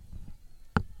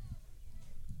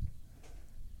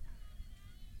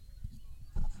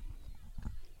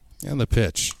 And the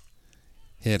pitch.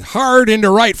 Hit hard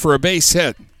into right for a base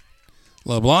hit.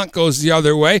 LeBlanc goes the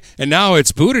other way, and now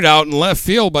it's booted out in left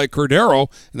field by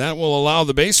Cordero, and that will allow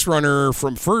the base runner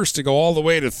from first to go all the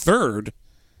way to third.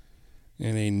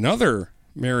 And another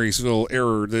Marysville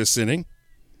error this inning.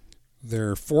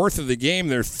 Their 4th of the game,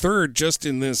 their 3rd just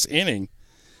in this inning.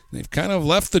 They've kind of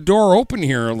left the door open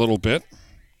here a little bit.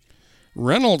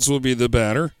 Reynolds will be the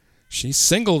batter. She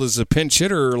singled as a pinch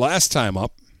hitter last time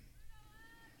up.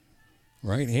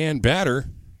 Right-hand batter.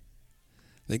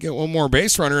 They get 1 more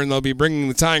base runner, and they'll be bringing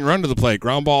the tying run to the plate.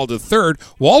 Ground ball to third.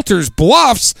 Walters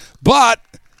bluffs, but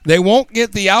they won't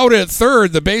get the out at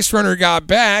third. The base runner got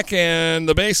back, and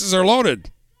the bases are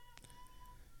loaded.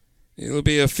 It'll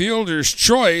be a fielder's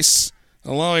choice,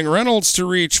 allowing Reynolds to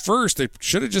reach first. They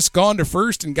should have just gone to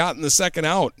first and gotten the 2nd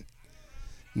out.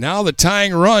 Now the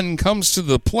tying run comes to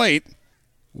the plate.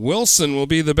 Wilson will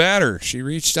be the batter. She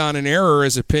reached on an error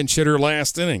as a pinch hitter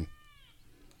last inning.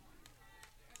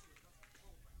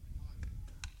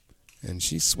 And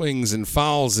she swings and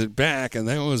fouls it back, and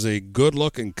that was a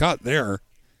good-looking cut there.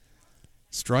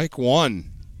 Strike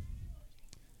 1.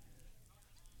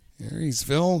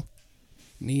 Marysville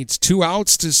needs 2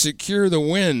 outs to secure the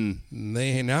win.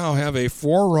 They now have a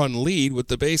 4-run lead with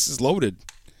the bases loaded.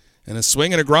 And a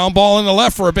swing and a ground ball in the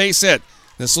left for a base hit.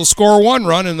 This will score 1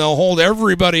 run, and they'll hold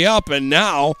everybody up. And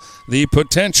now the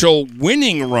potential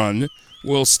winning run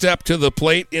will step to the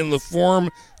plate in the form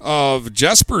of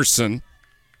Jesperson.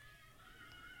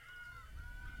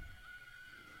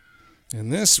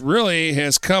 And this really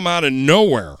has come out of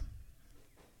nowhere.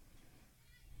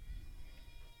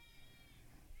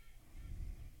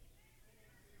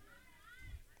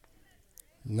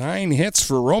 Nine hits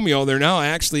for Romeo. They're now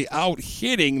actually out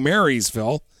hitting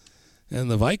Marysville.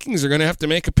 And the Vikings are going to have to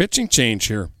make a pitching change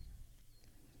here.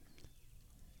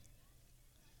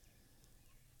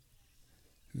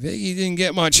 Viggy didn't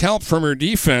get much help from her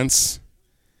defense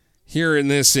here in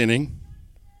this inning.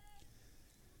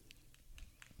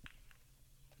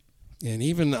 And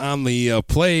even on the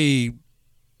play,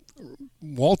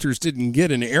 Walters didn't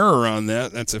get an error on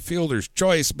that. That's a fielder's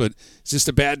choice, but it's just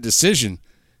a bad decision.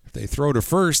 If they throw to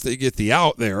first, they get the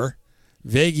out there.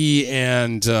 Viggy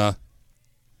and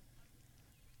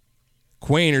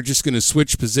Quain are just going to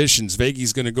switch positions.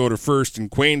 Viggy's going to go to first,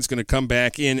 and Quain's going to come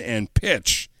back in and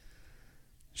pitch.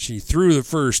 She threw the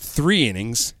first 3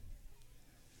 innings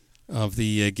of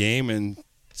the game, and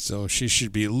so she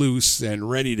should be loose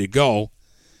and ready to go.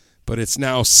 But it's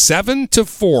now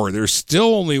 7-4. There's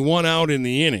still only 1 out in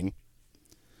the inning.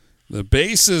 The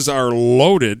bases are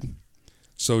loaded,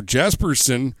 so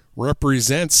Jesperson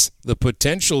represents the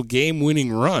potential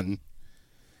game-winning run.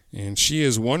 And she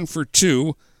is 1 for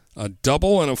 2, a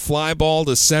double and a fly ball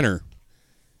to center.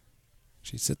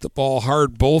 She's hit the ball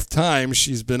hard both times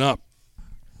she's been up.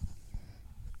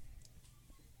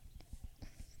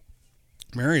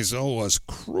 Marysville was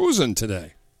cruising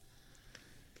today.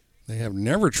 They have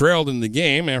never trailed in the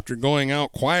game. After going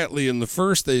out quietly in the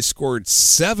first, they scored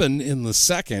 7 in the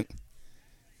second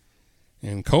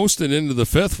and coasted into the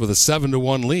fifth with a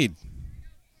 7-1 lead.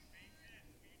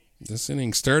 This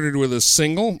inning started with a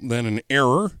single, then an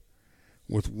error,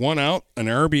 with 1 out, an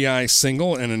RBI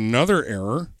single, and another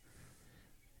error.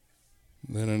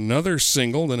 Then another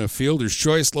single, then a fielder's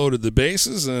choice loaded the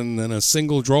bases, and then a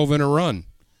single drove in a run.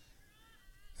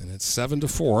 And it's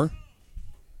 7-4.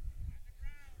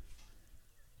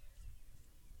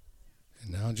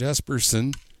 And now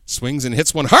Jesperson swings and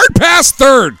hits one hard past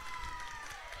third.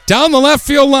 Down the left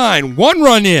field line. 1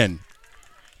 run in.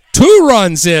 2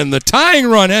 runs in. The tying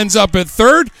run ends up at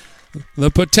third.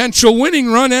 The potential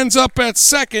winning run ends up at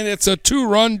second. It's a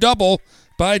 2-run double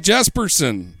by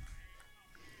Jesperson.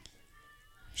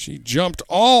 She jumped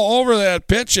all over that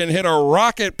pitch and hit a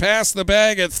rocket past the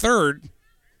bag at third.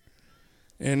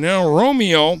 And now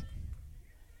Romeo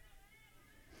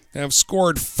have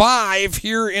scored 5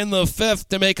 here in the fifth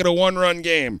to make it a 1-run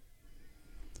game.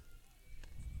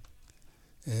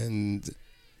 And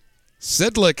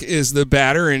Sidlick is the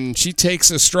batter, and she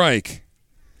takes a strike.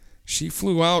 She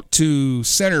flew out to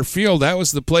center field. That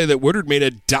was the play that Woodard made a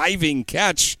diving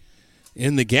catch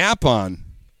in the gap on.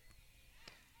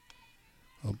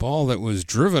 A ball that was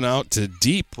driven out to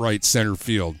deep right center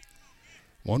field.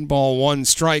 1 ball, 1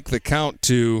 strike, the count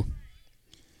to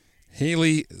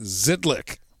Haley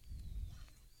Zidlick.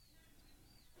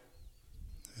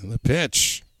 And the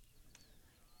pitch.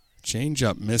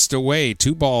 Changeup missed away.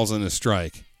 2 balls and a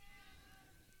strike.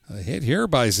 A hit here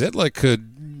by Zidlick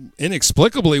could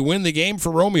inexplicably win the game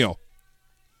for Romeo.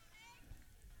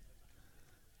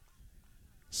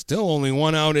 Still only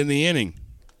 1 out in the inning.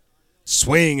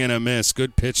 Swing and a miss.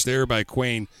 Good pitch there by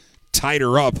Quain. Tied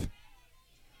her up.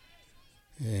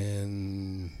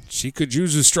 And she could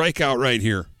use a strikeout right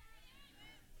here.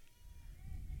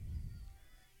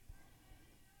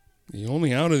 The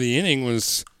only out of the inning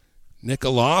was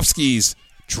Nikolovsky's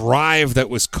drive that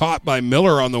was caught by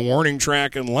Miller on the warning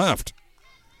track and left.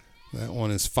 That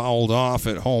one is fouled off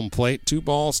at home plate. 2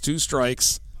 balls, 2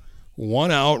 strikes.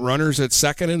 1 out, runners at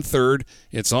second and third.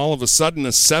 It's all of a sudden a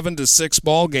 7-6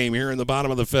 ball game here in the bottom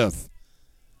of the fifth.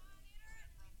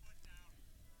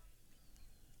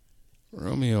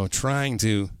 Romeo trying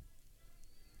to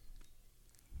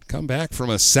come back from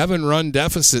a 7-run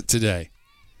deficit today.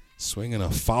 Swinging a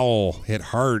foul hit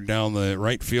hard down the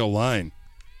right field line.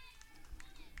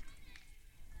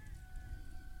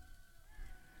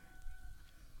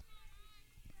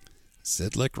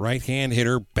 Zidlick, right-hand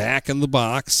hitter, back in the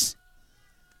box.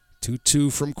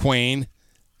 2-2 from Quain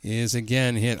is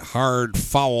again hit hard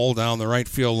foul down the right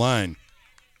field line.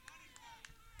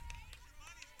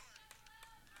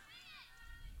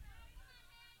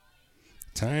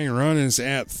 Tying run is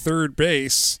at third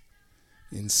base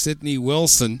in Sydney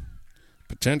Wilson.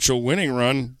 Potential winning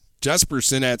run,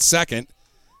 Jesperson at second.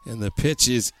 And the pitch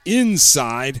is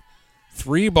inside.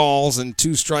 3 balls and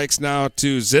 2 strikes now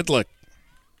to Zidlick.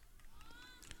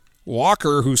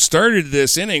 Walker, who started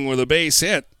this inning with a base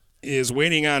hit, is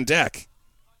waiting on deck.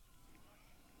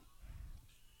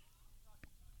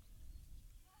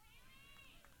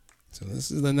 So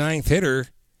this is the ninth hitter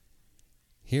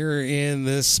here in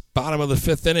this bottom of the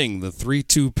fifth inning. The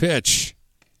 3-2 pitch.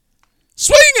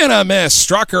 Swing and a miss.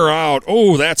 Struck her out.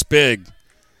 Oh, that's big.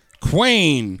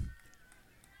 Quain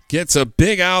gets a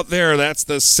big out there. That's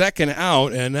the second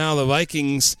out, and now the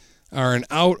Vikings are an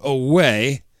out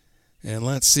away. And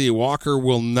let's see, Walker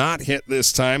will not hit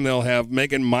this time. They'll have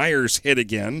Megan Myers hit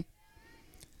again.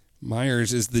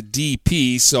 Myers is the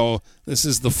DP, so this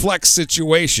is the flex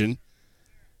situation.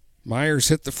 Myers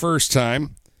hit the first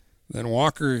time. Then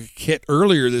Walker hit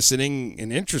earlier this inning,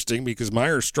 and interesting because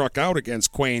Myers struck out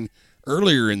against Quain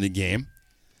earlier in the game.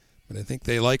 But I think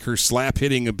they like her slap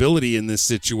hitting ability in this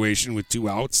situation with 2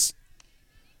 outs.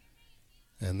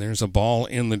 And there's a ball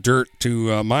in the dirt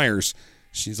to Myers.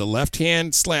 She's a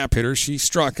left-hand slap hitter. She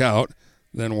struck out.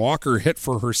 Then Walker hit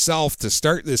for herself to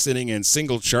start this inning and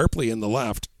singled sharply in the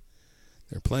left.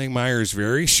 They're playing Myers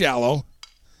very shallow.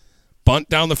 Bunt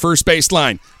down the first base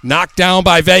line. Knocked down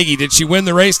by Veggie. Did she win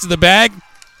the race to the bag?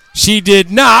 She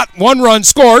did not. 1 run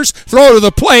scores. Throw to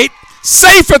the plate.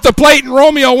 Safe at the plate, and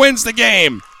Romeo wins the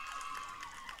game.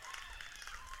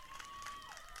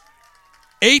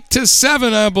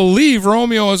 8-7, I believe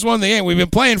Romeo has won the game. We've been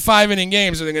playing 5-inning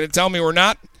games. Are they going to tell me we're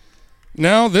not?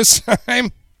 No, this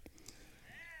time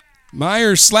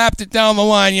Myers slapped it down the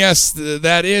line. Yes,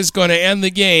 that is going to end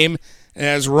the game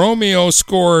as Romeo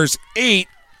scores 8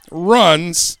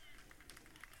 runs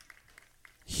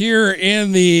here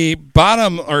in the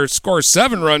bottom, or scores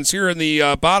 7 runs here in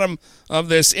the bottom of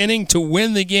this inning to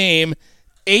win the game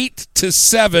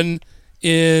 8-7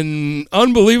 in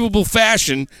unbelievable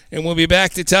fashion, and we'll be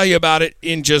back to tell you about it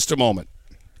in just a moment.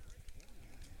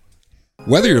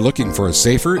 Whether you're looking for a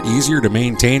safer, easier to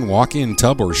maintain walk-in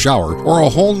tub or shower, or a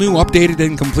whole new updated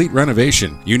and complete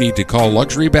renovation, you need to call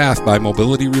Luxury Bath by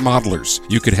Mobility Remodelers.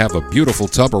 You could have a beautiful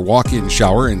tub or walk-in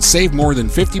shower and save more than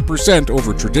 50%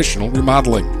 over traditional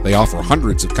remodeling. They offer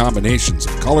hundreds of combinations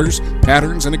of colors,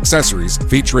 patterns, and accessories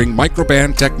featuring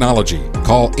microband technology.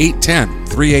 Call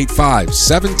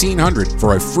 810-385-1700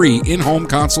 for a free in-home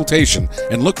consultation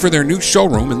and look for their new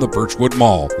showroom in the Birchwood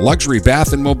Mall. Luxury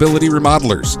Bath and Mobility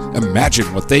Remodelers. Imagine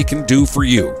what they can do for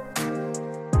you.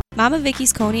 Mama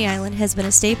Vicky's Coney Island has been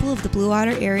a staple of the Blue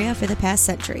Water area for the past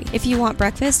century. If you want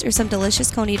breakfast or some delicious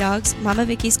Coney dogs, Mama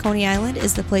Vicky's Coney Island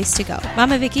is the place to go.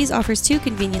 Mama Vicky's offers 2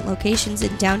 convenient locations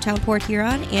in downtown Port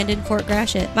Huron and in Fort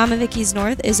Gratiot. Mama Vicky's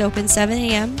North is open 7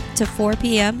 a.m. to 4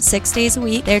 p.m. 6 days a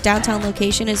week. Their downtown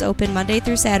location is open Monday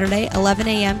through Saturday, 11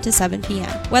 a.m. to 7 p.m.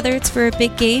 Whether it's for a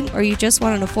big game or you just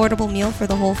want an affordable meal for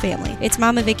the whole family, it's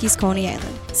Mama Vicky's Coney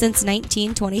Island since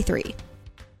 1923.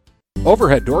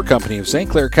 Overhead Door Company of St.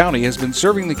 Clair County has been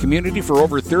serving the community for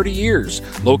over 30 years.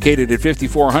 Located at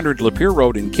 5400 Lapeer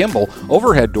Road in Kimball,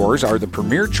 Overhead Doors are the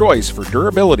premier choice for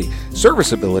durability,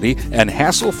 serviceability, and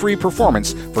hassle-free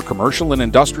performance for commercial and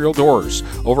industrial doors.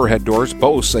 Overhead Doors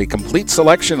boasts a complete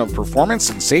selection of performance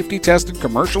and safety-tested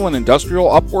commercial and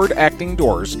industrial upward-acting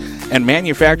doors and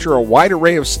manufacture a wide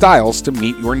array of styles to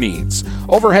meet your needs.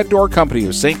 Overhead Door Company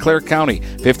of St. Clair County,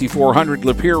 5400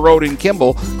 Lapeer Road in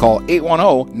Kimball. Call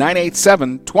 810-987-2185.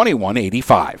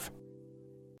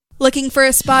 Looking for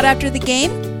a spot after the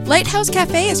game? Lighthouse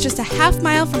Cafe is just a half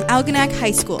mile from Algonac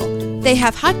High School. They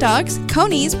have hot dogs,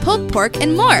 conies, pulled pork,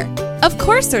 and more. Of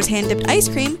course, there's hand-dipped ice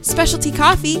cream, specialty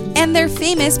coffee, and their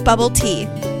famous bubble tea.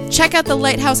 Check out the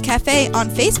Lighthouse Cafe on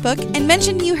Facebook and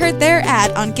mention you heard their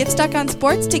ad on Get Stuck on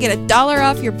Sports to get $1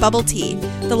 off your bubble tea.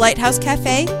 The Lighthouse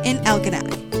Cafe in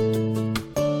Algonac.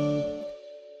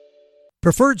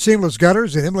 Preferred Seamless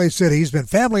Gutters in Imlay City has been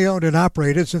family-owned and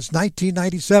operated since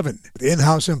 1997. With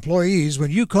in-house employees,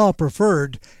 when you call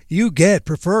Preferred, you get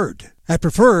Preferred. At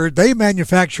Preferred, they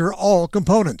manufacture all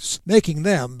components, making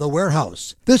them the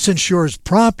warehouse. This ensures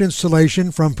prompt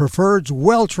installation from Preferred's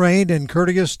well-trained and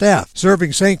courteous staff,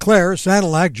 serving St. Clair,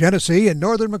 Sanilac, Genesee, and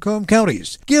northern Macomb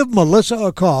counties. Give Melissa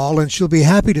a call and she'll be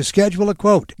happy to schedule a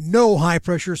quote. No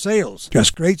high-pressure sales,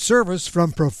 just great service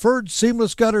from Preferred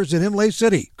Seamless Gutters in Imlay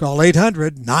City. Call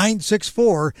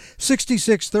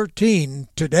 800-964-6613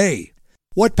 today.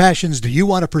 What passions do you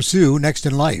want to pursue next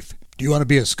in life? Do you want to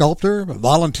be a sculptor, a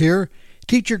volunteer,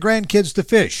 teach your grandkids to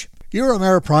fish? Your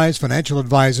Ameriprise financial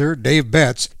advisor, Dave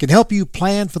Betts, can help you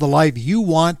plan for the life you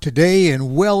want today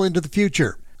and well into the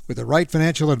future. With the right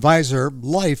financial advisor,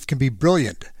 life can be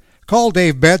brilliant. Call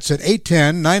Dave Betts at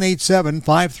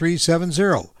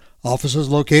 810-987-5370. Office is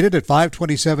located at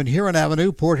 527 Huron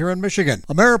Avenue, Port Huron, Michigan.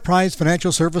 Ameriprise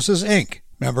Financial Services, Inc.,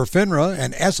 member FINRA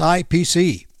and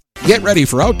SIPC. Get ready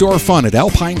for outdoor fun at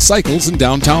Alpine Cycles in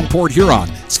downtown Port Huron.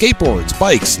 Skateboards,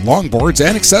 bikes, longboards,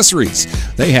 and accessories.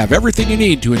 They have everything you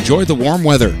need to enjoy the warm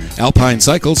weather. Alpine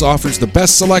Cycles offers the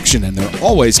best selection, and they're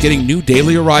always getting new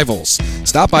daily arrivals.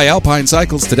 Stop by Alpine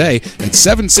Cycles today at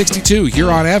 762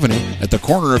 Huron Avenue at the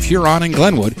corner of Huron and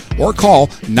Glenwood, or call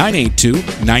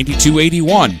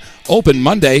 982-9281. Open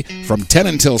Monday from 10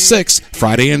 until 6,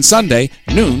 Friday and Sunday,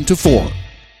 noon to 4.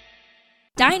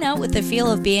 Dine out with the feel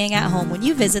of being at home when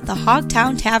you visit the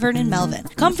Hogtown Tavern in Melvin.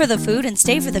 Come for the food and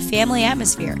stay for the family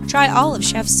atmosphere. Try all of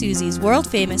Chef Susie's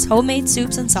world-famous homemade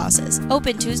soups and sauces.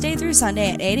 Open Tuesday through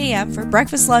Sunday at 8 a.m. for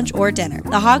breakfast, lunch, or dinner.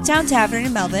 The Hogtown Tavern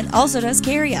in Melvin also does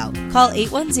carry-out. Call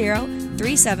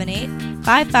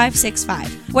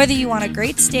 810-378-5565. Whether you want a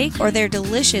great steak or their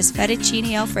delicious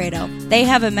fettuccine Alfredo, they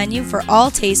have a menu for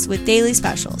all tastes with daily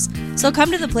specials. So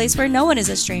come to the place where no one is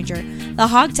a stranger, the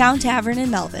Hogtown Tavern in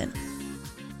Melvin.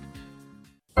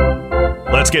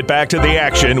 Let's get back to the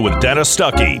action with Dennis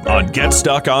Stuckey on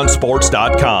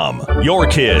GetStuckOnSports.com. Your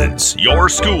kids, your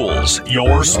schools,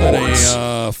 your sports.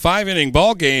 A 5-inning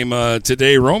ball game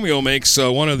today. Romeo makes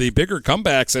one of the bigger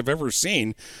comebacks I've ever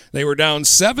seen. They were down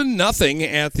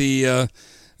 7-0 at the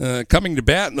coming to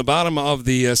bat in the bottom of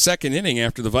the second inning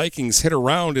after the Vikings hit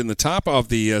around in the top of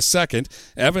the second.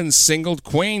 Evans singled,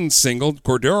 Quain singled,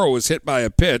 Cordero was hit by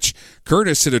a pitch.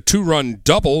 Curtis hit a 2-run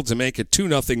double to make it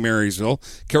 2-0 Marysville.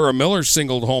 Kara Miller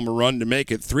singled home a run to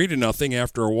make it 3-0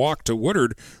 after a walk to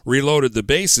Woodard reloaded the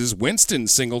bases. Winston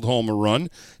singled home a run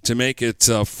to make it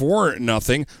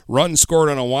 4-0. Run scored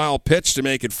on a wild pitch to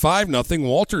make it 5-0.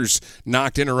 Walters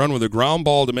knocked in a run with a ground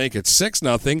ball to make it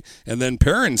 6-0. And then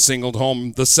Perrin singled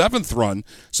home the 7th run.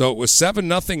 So it was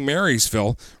 7-0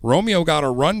 Marysville. Romeo got a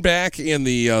run back in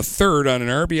the third on an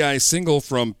RBI single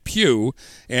from Pugh,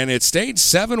 and it stayed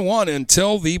 7-1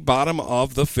 until the bottom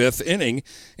of the 5th inning.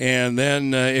 And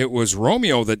then it was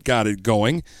Romeo that got it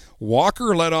going.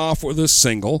 Walker led off with a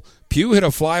single. Pugh hit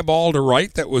a fly ball to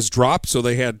right that was dropped, so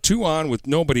they had 2 on with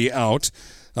nobody out.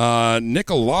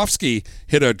 Nikolovsky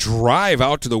hit a drive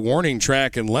out to the warning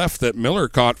track and left that Miller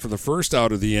caught for the first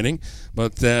out of the inning,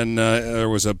 but then there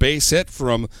was a base hit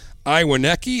from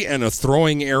Iwanecki and a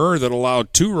throwing error that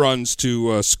allowed 2 runs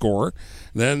to score.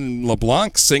 Then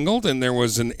LeBlanc singled, and there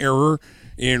was an error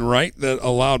in right that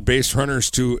allowed base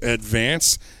runners to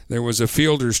advance. There was a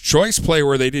fielder's choice play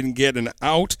where they didn't get an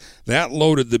out. That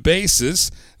loaded the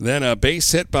bases. Then a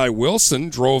base hit by Wilson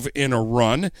drove in a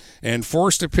run and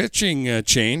forced a pitching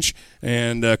change.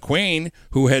 And Quain,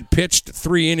 who had pitched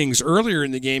 3 innings earlier in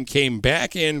the game, came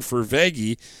back in for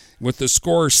Veggie with the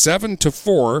score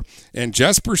 7-4, and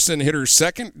Jesperson hit her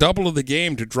second double of the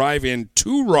game to drive in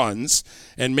 2 runs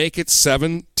and make it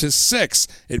 7-6.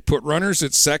 It put runners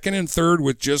at second and third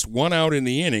with just 1 out in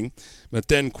the inning. But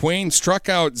then Quain struck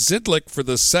out Zidlik for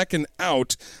the second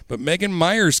out, but Megan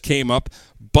Myers came up,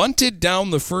 bunted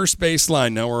down the first base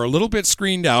line. Now we're a little bit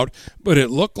screened out, but it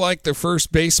looked like the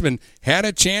first baseman had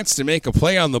a chance to make a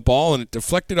play on the ball, and it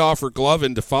deflected off her glove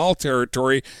into foul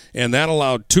territory, and that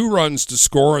allowed 2 runs to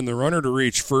score and the runner to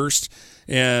reach first.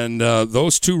 And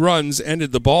those 2 runs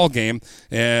ended the ball game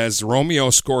as Romeo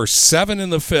scores 7 in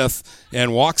the 5th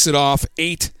and walks it off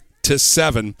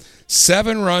 8-7.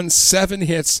 7 runs, 7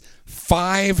 hits,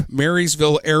 5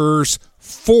 Marysville errors,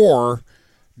 4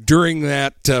 during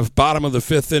that bottom of the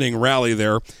 5th inning rally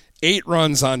there. 8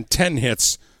 runs on 10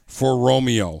 hits for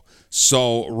Romeo.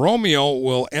 So Romeo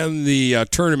will end the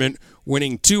tournament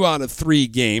winning 2 out of 3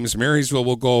 games. Marysville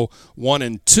will go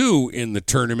 1-2 in the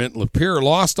tournament. Lapeer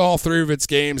lost all 3 of its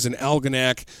games, and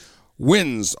Algonac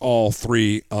wins all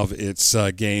 3 of its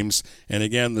games. And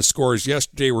again, the scores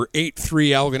yesterday were 8-3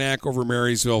 Algonac over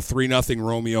Marysville, 3-0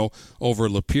 Romeo over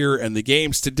Lapeer. And the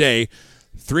games today,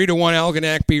 3-1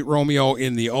 Algonac beat Romeo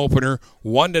in the opener.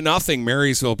 1-0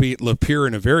 Marysville beat Lapeer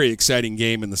in a very exciting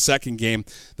game in the second game.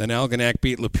 Then Algonac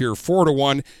beat Lapeer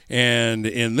 4-1. And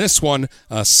in this one,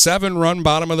 a 7-run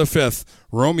bottom of the 5th,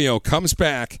 Romeo comes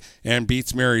back and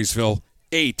beats Marysville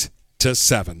 8-7.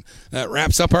 That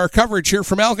wraps up our coverage here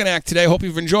from Algonac today. Hope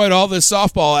you've enjoyed all this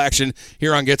softball action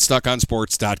here on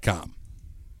GetStuckOnSports.com.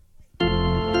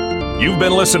 You've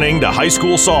been listening to High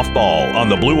School Softball on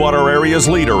the Blue Water Area's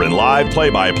leader in live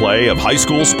play-by-play of high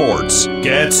school sports.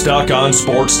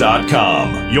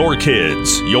 GetStuckOnSports.com. Your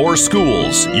kids, your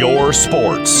schools, your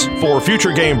sports. For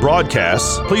future game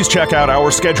broadcasts, please check out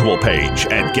our schedule page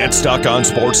at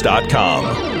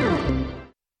GetStuckOnSports.com.